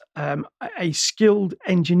is a skilled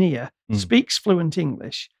engineer, speaks fluent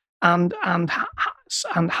English, and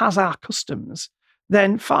has our customs,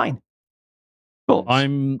 then fine. But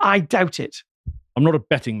I doubt it. I'm not a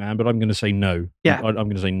betting man, but I'm going to say no. Yeah, I'm going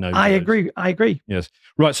to say no. I agree. Yes,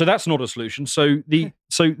 right. So that's not a solution. So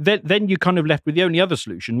then you're kind of left with the only other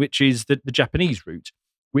solution, which is the Japanese route,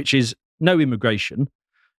 which is no immigration,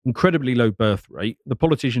 incredibly low birth rate. The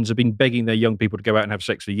politicians have been begging their young people to go out and have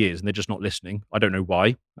sex for years, and they're just not listening. I don't know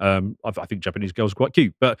why. I think Japanese girls are quite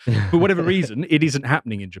cute, but for whatever reason, it isn't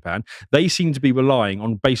happening in Japan. They seem to be relying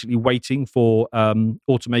on basically waiting for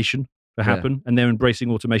automation to happen, and they're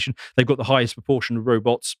embracing automation. They've got the highest proportion of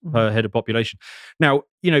robots per head of population. Now,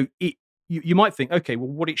 you might think, okay, well,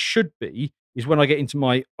 what it should be is when I get into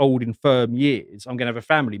my old infirm years, I'm going to have a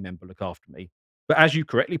family member look after me. But as you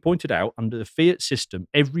correctly pointed out, under the fiat system,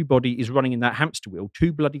 everybody is running in that hamster wheel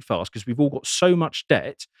too bloody fast because we've all got so much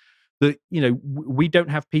debt that, we don't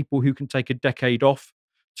have people who can take a decade off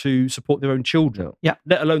to support their own children,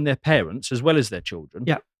 let alone their parents as well as their children.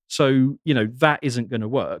 So, that isn't going to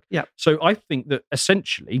work. So I think that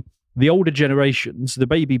essentially the older generations, the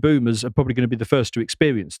baby boomers, are probably going to be the first to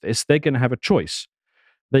experience this. They're going to have a choice.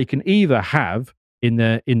 They can either have in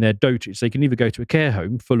their dotage, they can either go to a care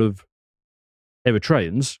home full of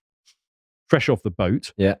Eritreans, fresh off the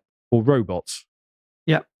boat, or robots.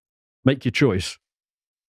 Make your choice.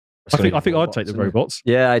 I think I'd take the robots.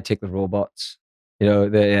 Yeah, I'd take the robots.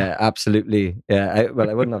 Absolutely. Yeah, I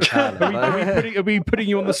wouldn't have. Are we putting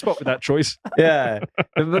you on the spot with that choice? Yeah,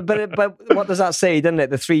 but what does that say, doesn't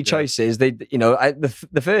it? The three choices.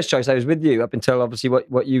 The first choice I was with you up until obviously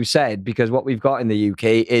what you said, because what we've got in the UK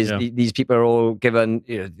is these people are all given,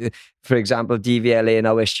 for example, DVLA are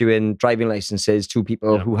now issuing driving licenses to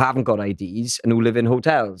people who haven't got IDs and who live in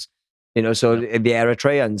hotels. So the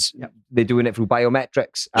Eritreans, they're doing it through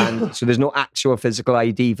biometrics, and so there's no actual physical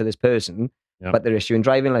ID for this person. But they're issuing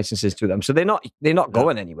driving licenses to them, so they're not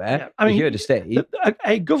going anywhere. They're here to stay.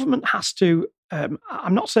 A government has to. I'm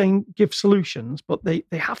not saying give solutions, but they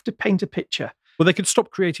have to paint a picture. Well, they could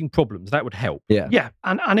stop creating problems. That would help. Yeah.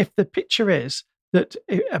 And if the picture is that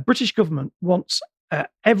a British government wants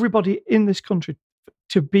everybody in this country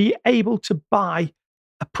to be able to buy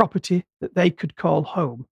a property that they could call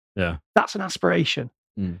home, that's an aspiration.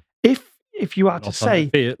 If you are to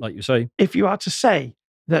say, like you say, if you are to say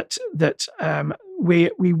that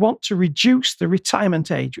we want to reduce the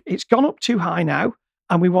retirement age. It's gone up too high now,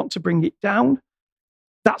 and we want to bring it down.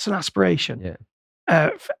 That's an aspiration.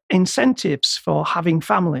 Incentives for having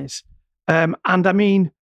families, and I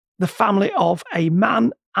mean the family of a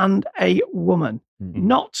man and a woman,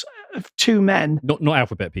 not of two men. Not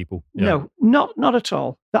alphabet people. No, not at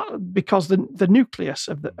all. That because the nucleus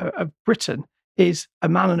of Britain is a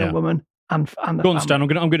man and a woman and a Go on, Stan. I'm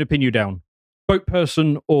going to pin you down. Boat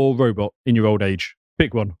person or robot in your old age?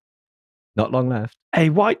 Pick one. Not long left. A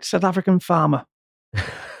white South African farmer.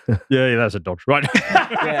 Yeah, that's a dodge, right?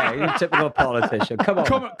 Yeah, you're a typical politician. Come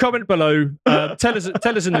on. Comment below. Tell us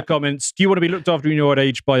in the comments. Do you want to be looked after in your old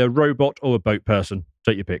age by a robot or a boat person?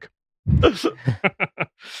 Take your pick. Let's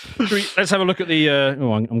have a look at the.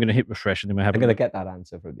 I'm going to hit refresh and then we'll have. I'm going to get that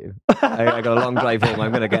answer from you. I got a long drive home.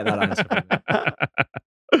 I'm going to get that answer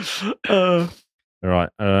from you. All right.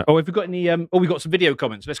 Have we got any? We've got some video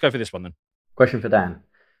comments. Let's go for this one then. Question for Dan.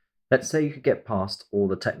 Let's say you could get past all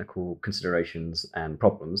the technical considerations and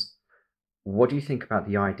problems. What do you think about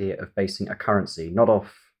the idea of basing a currency not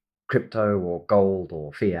off crypto or gold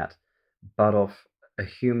or fiat, but off a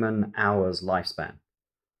human hour's lifespan?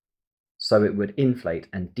 So it would inflate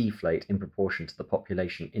and deflate in proportion to the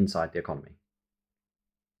population inside the economy.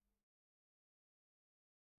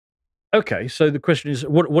 Okay, so the question is,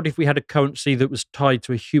 what if we had a currency that was tied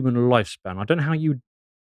to a human lifespan? I don't know how you.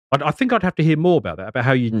 I think I'd have to hear more about that, about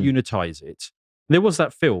how you unitize it. There was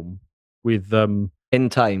that film with In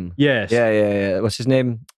Time. Yes. Yeah. What's his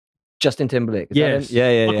name? Justin Timberlake. Yes.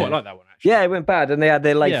 Yeah. I quite like that one actually. Yeah, it went bad, and they had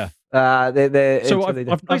their life. Yeah. So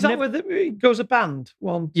is that where it goes a band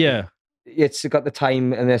one? Yeah. It's got the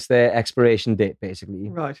time, and that's their expiration date, basically.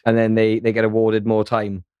 Right. And then they get awarded more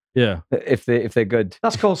time. Yeah. if they're good.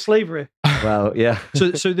 That's called slavery. Well, yeah.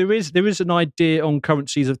 So there is an idea on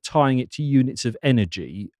currencies of tying it to units of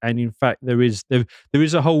energy, and in fact there is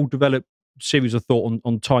a whole developed series of thought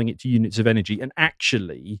on tying it to units of energy, and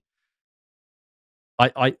actually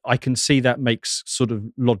I can see that makes sort of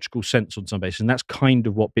logical sense on some basis, and that's kind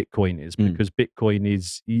of what Bitcoin is, because Bitcoin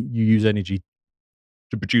is you use energy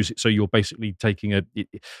to produce it, so you're basically taking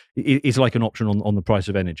it's like an option on the price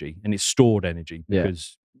of energy, and it's stored energy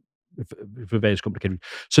because for various complicated.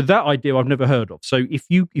 So that idea I've never heard of. So if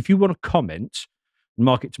you want to comment,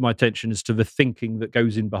 mark it to my attention as to the thinking that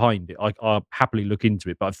goes in behind it, I'll happily look into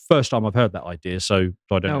it. But first time I've heard that idea, so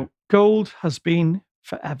I don't know. Gold has been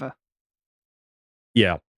forever.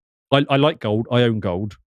 Yeah, I like gold. I own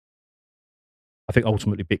gold. I think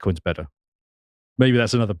ultimately Bitcoin's better. Maybe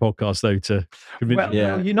that's another podcast though to convince you.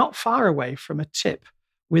 Well, you're not far away from a tip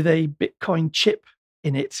with a Bitcoin chip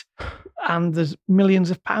in it, and there's millions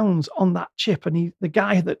of pounds on that chip, and the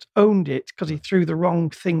guy that owned it, because he threw the wrong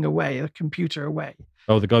thing away, the computer away.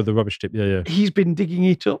 Oh, the guy with the rubbish tip, yeah. He's been digging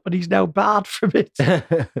it up, and he's now barred from it.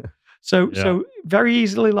 So very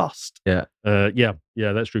easily lost. Yeah,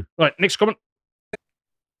 that's true. Right, next comment.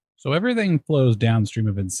 So everything flows downstream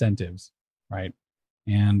of incentives, right?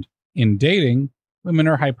 And in dating, women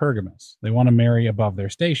are hypergamous. They want to marry above their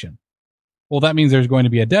station. Well, that means there's going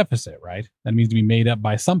to be a deficit, right? That needs to be made up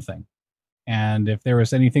by something. And if there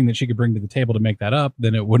was anything that she could bring to the table to make that up,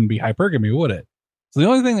 then it wouldn't be hypergamy, would it? So the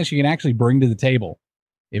only thing that she can actually bring to the table,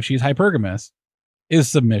 if she's hypergamous, is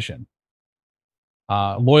submission,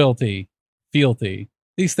 loyalty, fealty,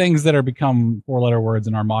 these things that are become four-letter words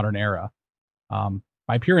in our modern era.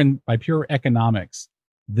 By pure economics,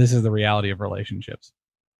 this is the reality of relationships.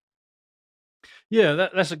 Yeah,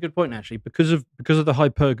 that's a good point actually. Because of the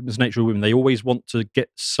hypergamous nature of women, they always want to get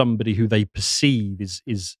somebody who they perceive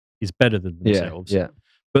is better than themselves. Yeah.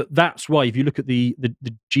 But that's why if you look at the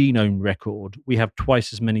genome record, we have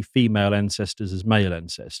twice as many female ancestors as male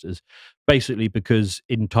ancestors. Basically, because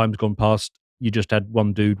in times gone past, you just had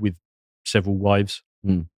one dude with several wives.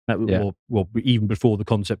 Or even before the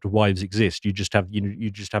concept of wives exist, you just have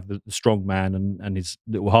the strong man and his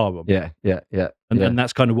little harem. And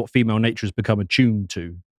that's kind of what female nature has become attuned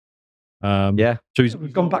to. So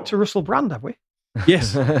we've gone back to Russell Brand, have we?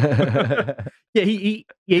 Yes. He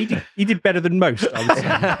did better than most, I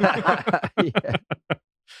would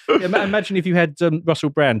say. Imagine if you had Russell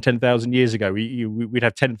Brand 10,000 years ago. We'd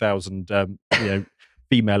have 10,000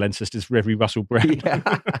 female ancestors for every Russell Brand.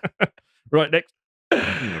 Right, next.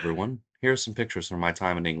 Hey everyone, here are some pictures from my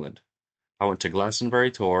time in England. I went to Glastonbury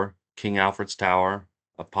Tor, King Alfred's Tower,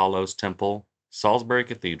 Apollo's Temple, Salisbury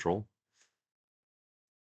Cathedral.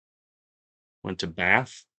 Went to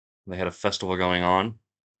Bath. They had a festival going on. It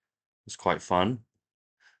was quite fun.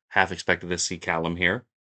 Half expected to see Callum here.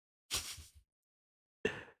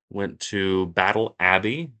 Went to Battle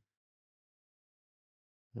Abbey,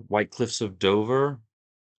 White Cliffs of Dover,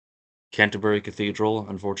 Canterbury Cathedral.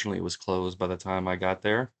 Unfortunately, it was closed by the time I got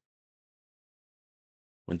there.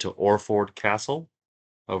 Went to Orford Castle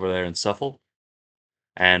over there in Suffolk,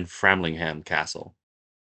 and Framlingham Castle.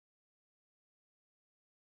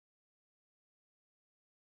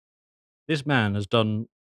 This man has done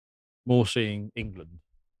more seeing England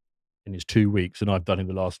in his 2 weeks than I've done in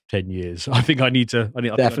the last 10 years. I think I need to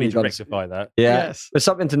rectify that. Yeah. Yes. But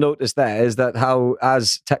something to notice there is that how,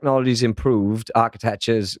 as technology's improved,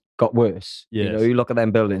 architecture's got worse. Yes. You look at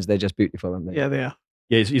them buildings, they're just beautiful, aren't they? Yeah, they are.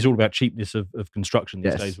 Yeah, it's all about cheapness of construction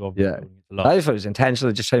these days. Rather than building it to last. I just thought it was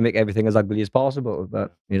intentional, just trying to make everything as ugly as possible.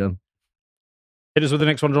 But, Hit us with the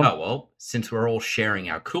next one, John. Oh, well, since we're all sharing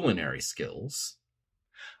our culinary skills,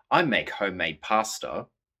 I make homemade pasta,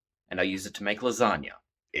 and I use it to make lasagna.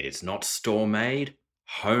 It is not store-made,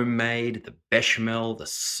 homemade, the bechamel, the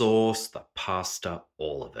sauce, the pasta,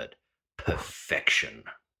 all of it. Perfection.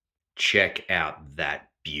 Check out that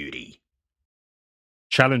beauty.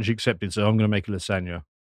 Challenge accepted, so I'm going to make a lasagna.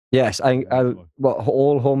 yes,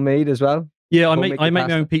 all homemade as well? Yeah, I Homemade make my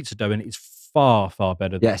pasta? own pizza dough, and it's far, far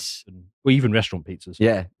better than even restaurant pizzas.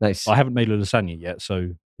 Yeah, nice. I haven't made a lasagna yet,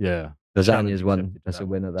 so yeah. Lasagna's one. accepted, That's that a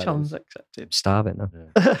winner. That Challenge is. accepted. Starving now.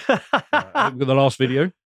 We've got the last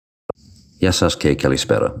video. Yes, K.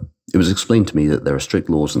 Kalispera. It was explained to me that there are strict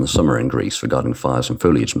laws in the summer in Greece regarding fires and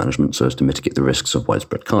foliage management so as to mitigate the risks of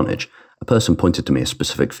widespread carnage. A person pointed to me a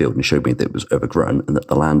specific field and showed me that it was overgrown and that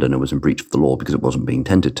the landowner was in breach of the law because it wasn't being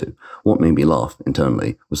tended to. What made me laugh,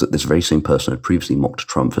 internally, was that this very same person had previously mocked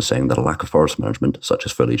Trump for saying that a lack of forest management, such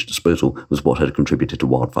as foliage disposal, was what had contributed to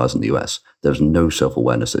wildfires in the US. There was no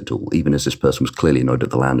self-awareness at all, even as this person was clearly annoyed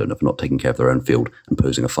at the landowner for not taking care of their own field and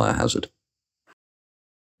posing a fire hazard.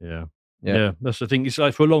 Yeah. Yeah, that's the thing. It's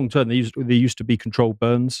like for a long term, there used to be controlled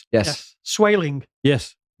burns. Yes. Swaling.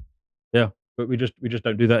 Yes. Yeah, but we just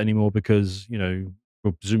don't do that anymore because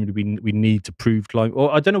well, presumably we need to prove climate.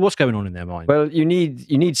 Or I don't know what's going on in their mind. Well, you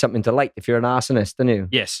need something to light if you're an arsonist, don't you?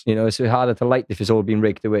 Yes. It's harder to light if it's all been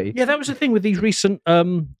raked away. Yeah, that was the thing with these recent.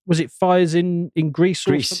 Was it fires in Greece?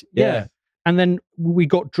 Greece, Yeah. And then we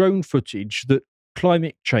got drone footage that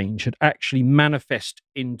climate change had actually manifest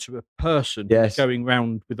into a person going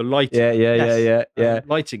around with a light. Yeah.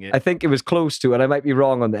 Lighting it. I think it was close to, and I might be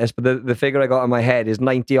wrong on this, but the figure I got in my head is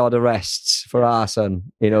 90 odd arrests for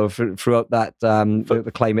arson, throughout that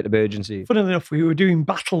the climate emergency. Funnily enough, we were doing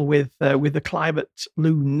battle with the climate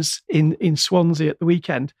loons in Swansea at the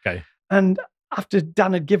weekend. Okay. And after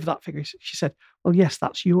Dan had given that figure, she said, "Well, yes,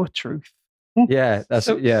 that's your truth." Yeah,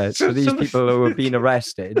 So these people who have been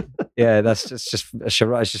arrested, that's just a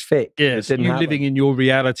charade. It's just fake. Yeah, so you living in your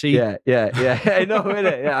reality. Yeah. I know,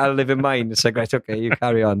 innit? Yeah, I'll live in mine. It's like, right, okay, you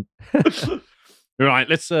carry on. Right,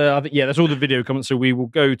 let's. I think that's all the video comments. So we will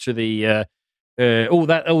go to the.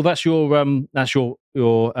 That's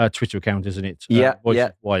your Twitter account, isn't it? Voice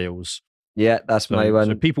of Wales. Yeah, that's my one.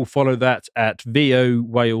 So people follow that at VO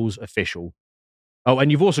Wales Official. Oh,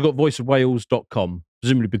 and you've also got voiceofwales.com,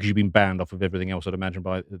 presumably because you've been banned off of everything else, I'd imagine.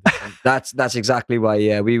 That's exactly why.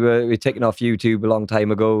 Yeah, we were taken off YouTube a long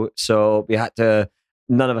time ago, so we had to.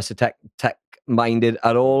 None of us are tech minded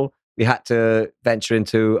at all. We had to venture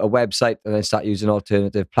into a website and then start using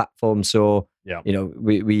alternative platforms. So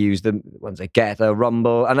we use the ones like Getter,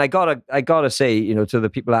 Rumble, and I gotta say, to the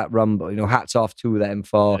people at Rumble, hats off to them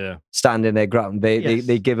for standing their ground.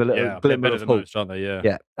 They give a little glimmer of hope, most, aren't they?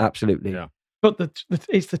 Yeah, absolutely. Yeah. But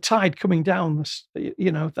it's the tide coming down.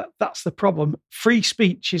 That's the problem. Free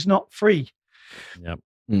speech is not free. Yeah.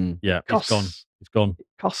 Yeah. It's gone. It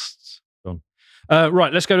costs. Gone.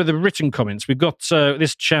 Right, let's go to the written comments. We've got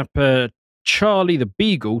this chap, Charlie the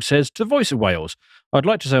Beagle, says, to the Voice of Wales, I'd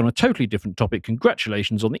like to say on a totally different topic,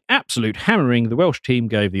 congratulations on the absolute hammering the Welsh team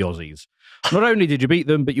gave the Aussies. Not only did you beat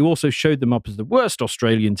them, but you also showed them up as the worst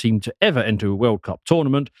Australian team to ever enter a World Cup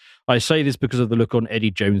tournament. I say this because of the look on Eddie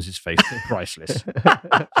Jones's face. Priceless.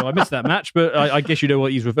 So I missed that match, but I guess you know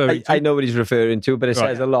what he's referring to. I know what he's referring to, but it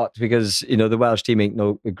says a lot because, the Welsh team ain't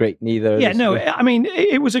no great neither. Yeah, no, I mean,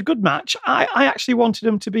 it was a good match. I actually wanted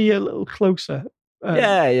them to be a little closer.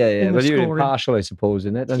 Yeah. Well, you're impartial, I suppose,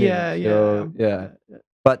 in it. Yeah.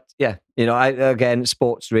 But again,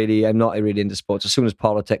 sports really. I'm not really into sports. As soon as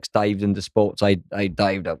politics dived into sports, I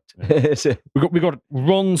dived out. we got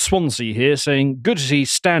Ron Swansea here saying, "Good to see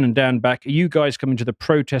Stan and Dan back. Are you guys coming to the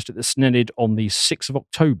protest at the Snenid on the 6th of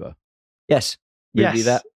October?" Yes, we'll do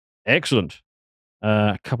that. Excellent.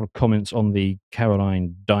 A couple of comments on the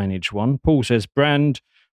Caroline Dinenage one. Paul says, "Brand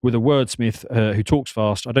with a wordsmith who talks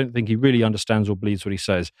fast. I don't think he really understands or believes what he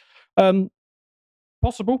says."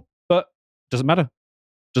 Possible, but doesn't matter.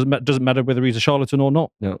 Doesn't matter whether he's a charlatan or not.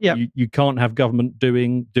 No. Yeah. You can't have government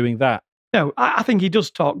doing that. No, I think he does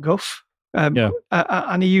talk guff.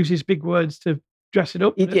 And he uses big words to dress it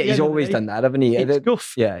up. He's always done that, haven't he? It's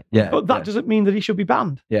guff. Yeah. But that doesn't mean that he should be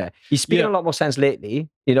banned. Yeah. He's speaking a lot more sense lately.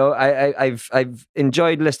 I've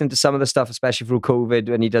enjoyed listening to some of the stuff, especially through COVID,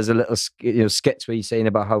 when he does a little skits where he's saying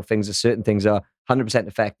about how certain things are 100%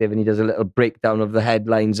 effective, and he does a little breakdown of the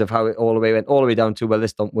headlines of how it went all the way down to, well,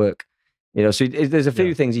 this don't work. So there's a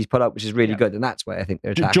few things he's put up which is really good, and that's why I think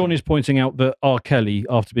they're attacking. John is pointing out that R. Kelly,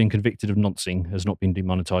 after being convicted of noncing, has not been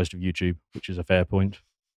demonetized of YouTube, which is a fair point.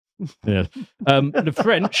 Yeah. The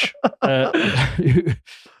French,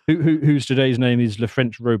 whose today's name is Le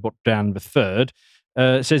French Robot Dan III,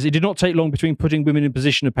 says it did not take long between putting women in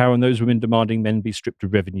position of power and those women demanding men be stripped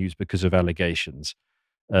of revenues because of allegations.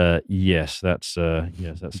 Yes, that's fair.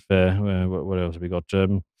 What else have we got?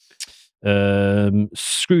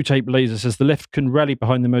 Screwtape Laser says the left can rally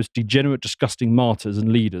behind the most degenerate, disgusting martyrs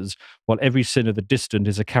and leaders, while every sin of the distant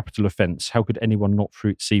is a capital offence. How could anyone not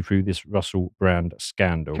see through this Russell Brand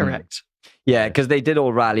scandal? Correct. Yeah, because they did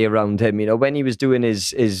all rally around him. When he was doing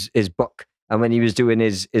his book and when he was doing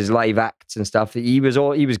his live acts and stuff, he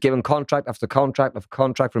was given contract after contract after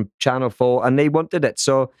contract from Channel 4, and they wanted it.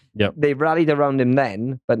 So they rallied around him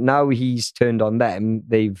then, but now he's turned on them.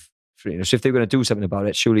 So if they were going to do something about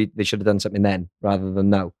it, surely they should have done something then rather than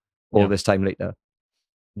now, all this time later.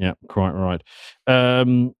 Yeah, quite right.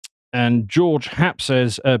 And George Happ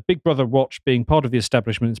says, Big Brother Watch being part of the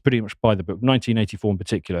establishment is pretty much by the book, 1984 in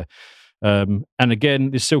particular. And again,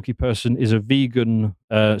 this silky person is a vegan,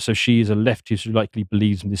 so she is a leftist who likely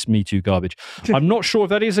believes in this Me Too garbage. I'm not sure if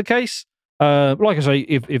that is the case. Like I say,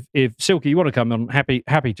 if Silky, you want to come on,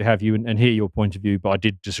 happy to have you and hear your point of view. But I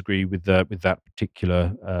did disagree with that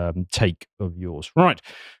particular take of yours. Right,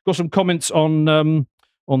 got some comments on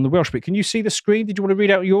the Welsh bit. Can you see the screen? Did you want to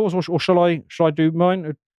read out yours, or shall I do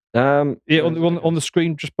mine? On the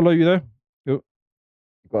screen just below you there. Go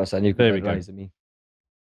on, son, you There we can go. me.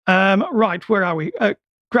 Right, where are we?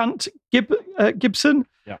 Grant Gibson.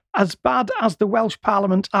 Yeah. As bad as the Welsh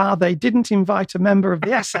Parliament are, they didn't invite a member of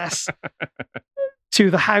the SS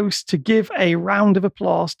to the House to give a round of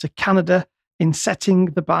applause to Canada in setting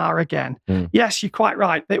the bar again. Yes, you're quite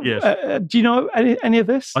right. Yes. Do you know any of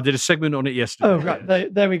this? I did a segment on it yesterday. Oh,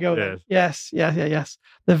 right. There we go. Yes. Yes.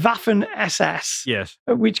 The Waffen SS. Yes.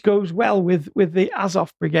 Which goes well with the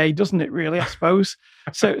Azov Brigade, doesn't it? Really, I suppose.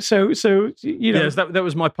 So you know. Yes, that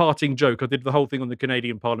was my parting joke. I did the whole thing on the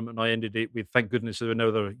Canadian Parliament, and I ended it with "Thank goodness there are no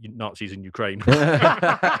other Nazis in Ukraine."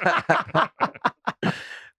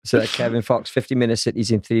 So Kevin Fox, 50-minute cities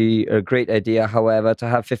in theory are a great idea. However, to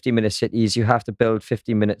have 50-minute cities, you have to build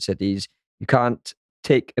 50-minute cities. You can't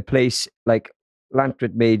take a place like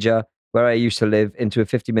Lantrid Major, where I used to live, into a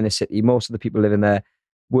 50-minute city. Most of the people living there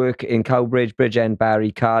work in Cowbridge, Bridgend,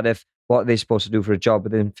 Barry, Cardiff. What are they supposed to do for a job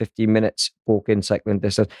within 15 minutes, walking, cycling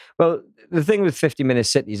distance? Well, the thing with 50-minute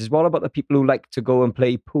cities is, what about the people who like to go and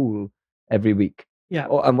play pool every week? Yeah.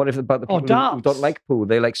 And what if about the people who don't like pool?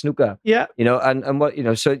 They like snooker. Yeah. You know, and what, you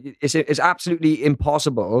know, so it's absolutely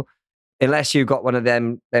impossible unless you've got one of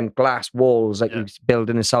them glass walls like you build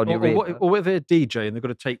in Saudi Arabia. Or whether they're a DJ and they've got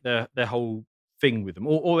to take their whole thing with them,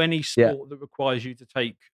 or any sport that requires you to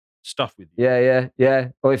take stuff with you. Yeah.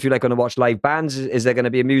 Or if you're like going to watch live bands, is there going to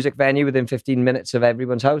be a music venue within 15 minutes of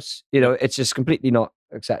everyone's house? You know, it's just completely not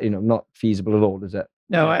feasible at all, is it?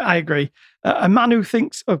 No, I agree. A man who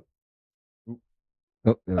thinks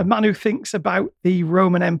a man who thinks about the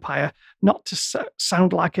Roman Empire, not to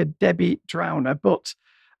sound like a Debbie Drowner, but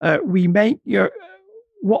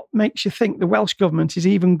what makes you think the Welsh government is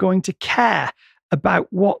even going to care about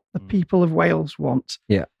what the people of Wales want?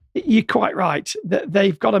 Yeah. You're quite right.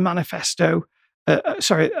 They've got a manifesto,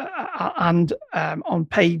 and on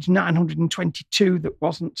page 922 that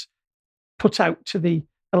wasn't put out to the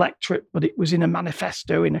electorate, but it was in a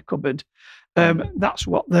manifesto in a cupboard. That's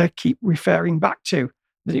what they keep referring back to,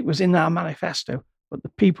 that it was in our manifesto, but the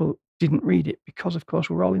people didn't read it because, of course,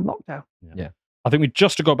 we're all in lockdown. Yeah. I think we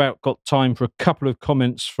just got time for a couple of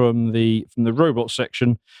comments from the robot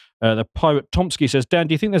section. The Pirate Tomsky says, Dan,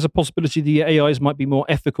 do you think there's a possibility the AIs might be more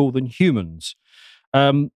ethical than humans?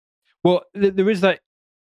 Well, there is that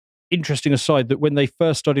interesting aside that when they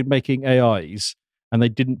first started making AIs and they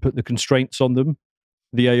didn't put the constraints on them,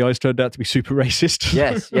 the AIs turned out to be super racist.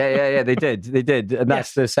 Yes, yeah, they did, and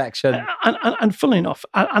that's the section. And funnily enough,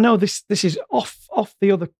 I know this is off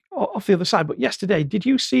the other side, but yesterday, did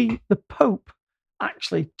you see the Pope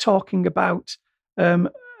actually talking about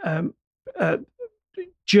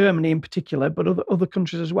Germany in particular, but other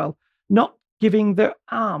countries as well, not giving their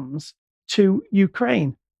arms to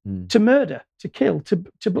Ukraine to murder, to kill, to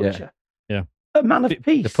butcher? Yeah. A man of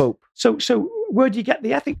peace. The Pope. So where do you get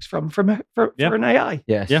the ethics from an AI?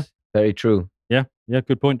 Yes. Yeah. Very true. Yeah.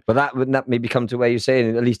 Good point. But that wouldn't maybe come to where you're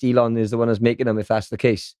saying at least Elon is the one who's making them, if that's the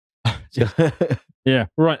case. Yeah.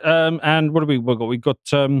 Right. And what have we got? We got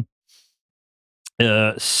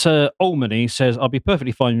Sir Olmany says, I'll be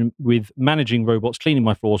perfectly fine with managing robots, cleaning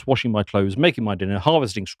my floors, washing my clothes, making my dinner,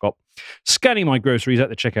 harvesting crop, scanning my groceries at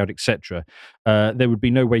the checkout, etc. There would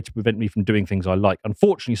be no way to prevent me from doing things I like.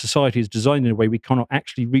 Unfortunately, society is designed in a way we cannot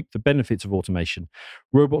actually reap the benefits of automation.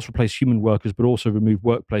 Robots replace human workers, but also remove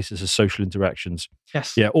workplaces as social interactions.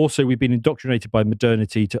 Yes. Yeah. Also, we've been indoctrinated by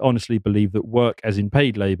modernity to honestly believe that work, as in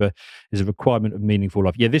paid labor, is a requirement of meaningful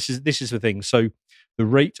life. Yeah, this is the thing. So the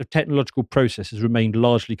rate of technological process has remained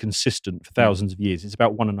largely consistent for thousands of years. It's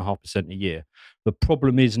about 1.5% a year. The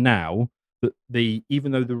problem is now that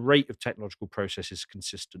even though the rate of technological process is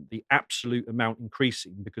consistent, the absolute amount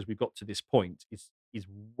increasing, because we've got to this point, is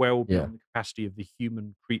well beyond the capacity of the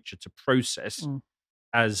human creature to process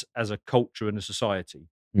as a culture and a society.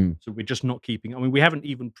 So we're just not keeping. I mean, we haven't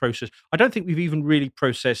even processed. I don't think we've even really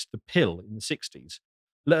processed the pill in the 60s,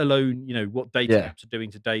 let alone what data apps are doing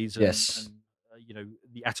today. And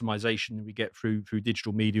the atomization we get through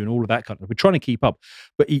digital media and all of that kind of. We're trying to keep up,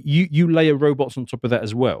 but you layer robots on top of that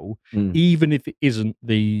as well, even if it isn't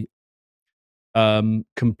the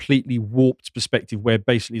completely warped perspective where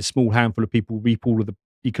basically a small handful of people reap all of the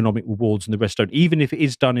economic rewards and the rest don't. Even if it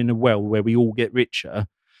is done in a well where we all get richer,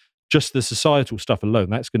 just the societal stuff alone,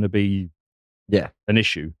 that's going to be an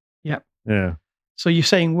issue. Yeah. So you're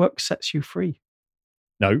saying work sets you free?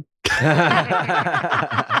 No.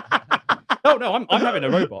 No, I'm having a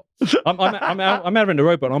robot. I'm having a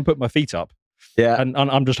robot, and I'm putting my feet up. Yeah, and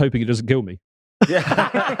I'm just hoping it doesn't kill me. Yeah.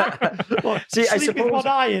 See, I Sleep with one suppose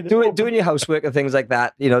eye in. doing your housework and things like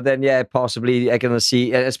that, then yeah, possibly I can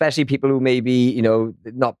see, especially people who maybe,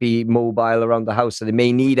 not be mobile around the house, so they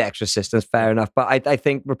may need extra assistance. Fair enough. But I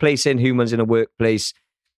think replacing humans in a workplace,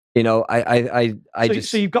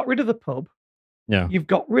 So you've got rid of the pub. Yeah. You've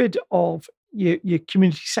got rid of your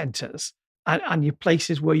community centres and your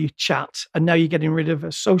places where you chat, and now you're getting rid of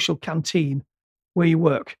a social canteen where you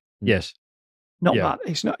work. Yes. Not bad.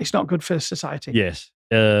 It's not good for society. Yes.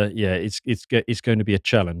 It's going to be a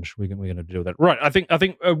challenge. We're going to deal with that. Right. I think.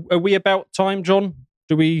 Are we about time, John?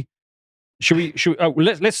 Should we? Oh,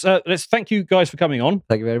 let's thank you guys for coming on.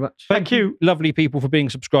 Thank you very much. Thank you, lovely people, for being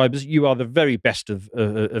subscribers. You are the very best of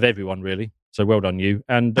everyone, really. So well done, you.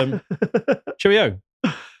 And cheerio.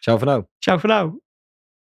 Ciao for now. Ciao for now.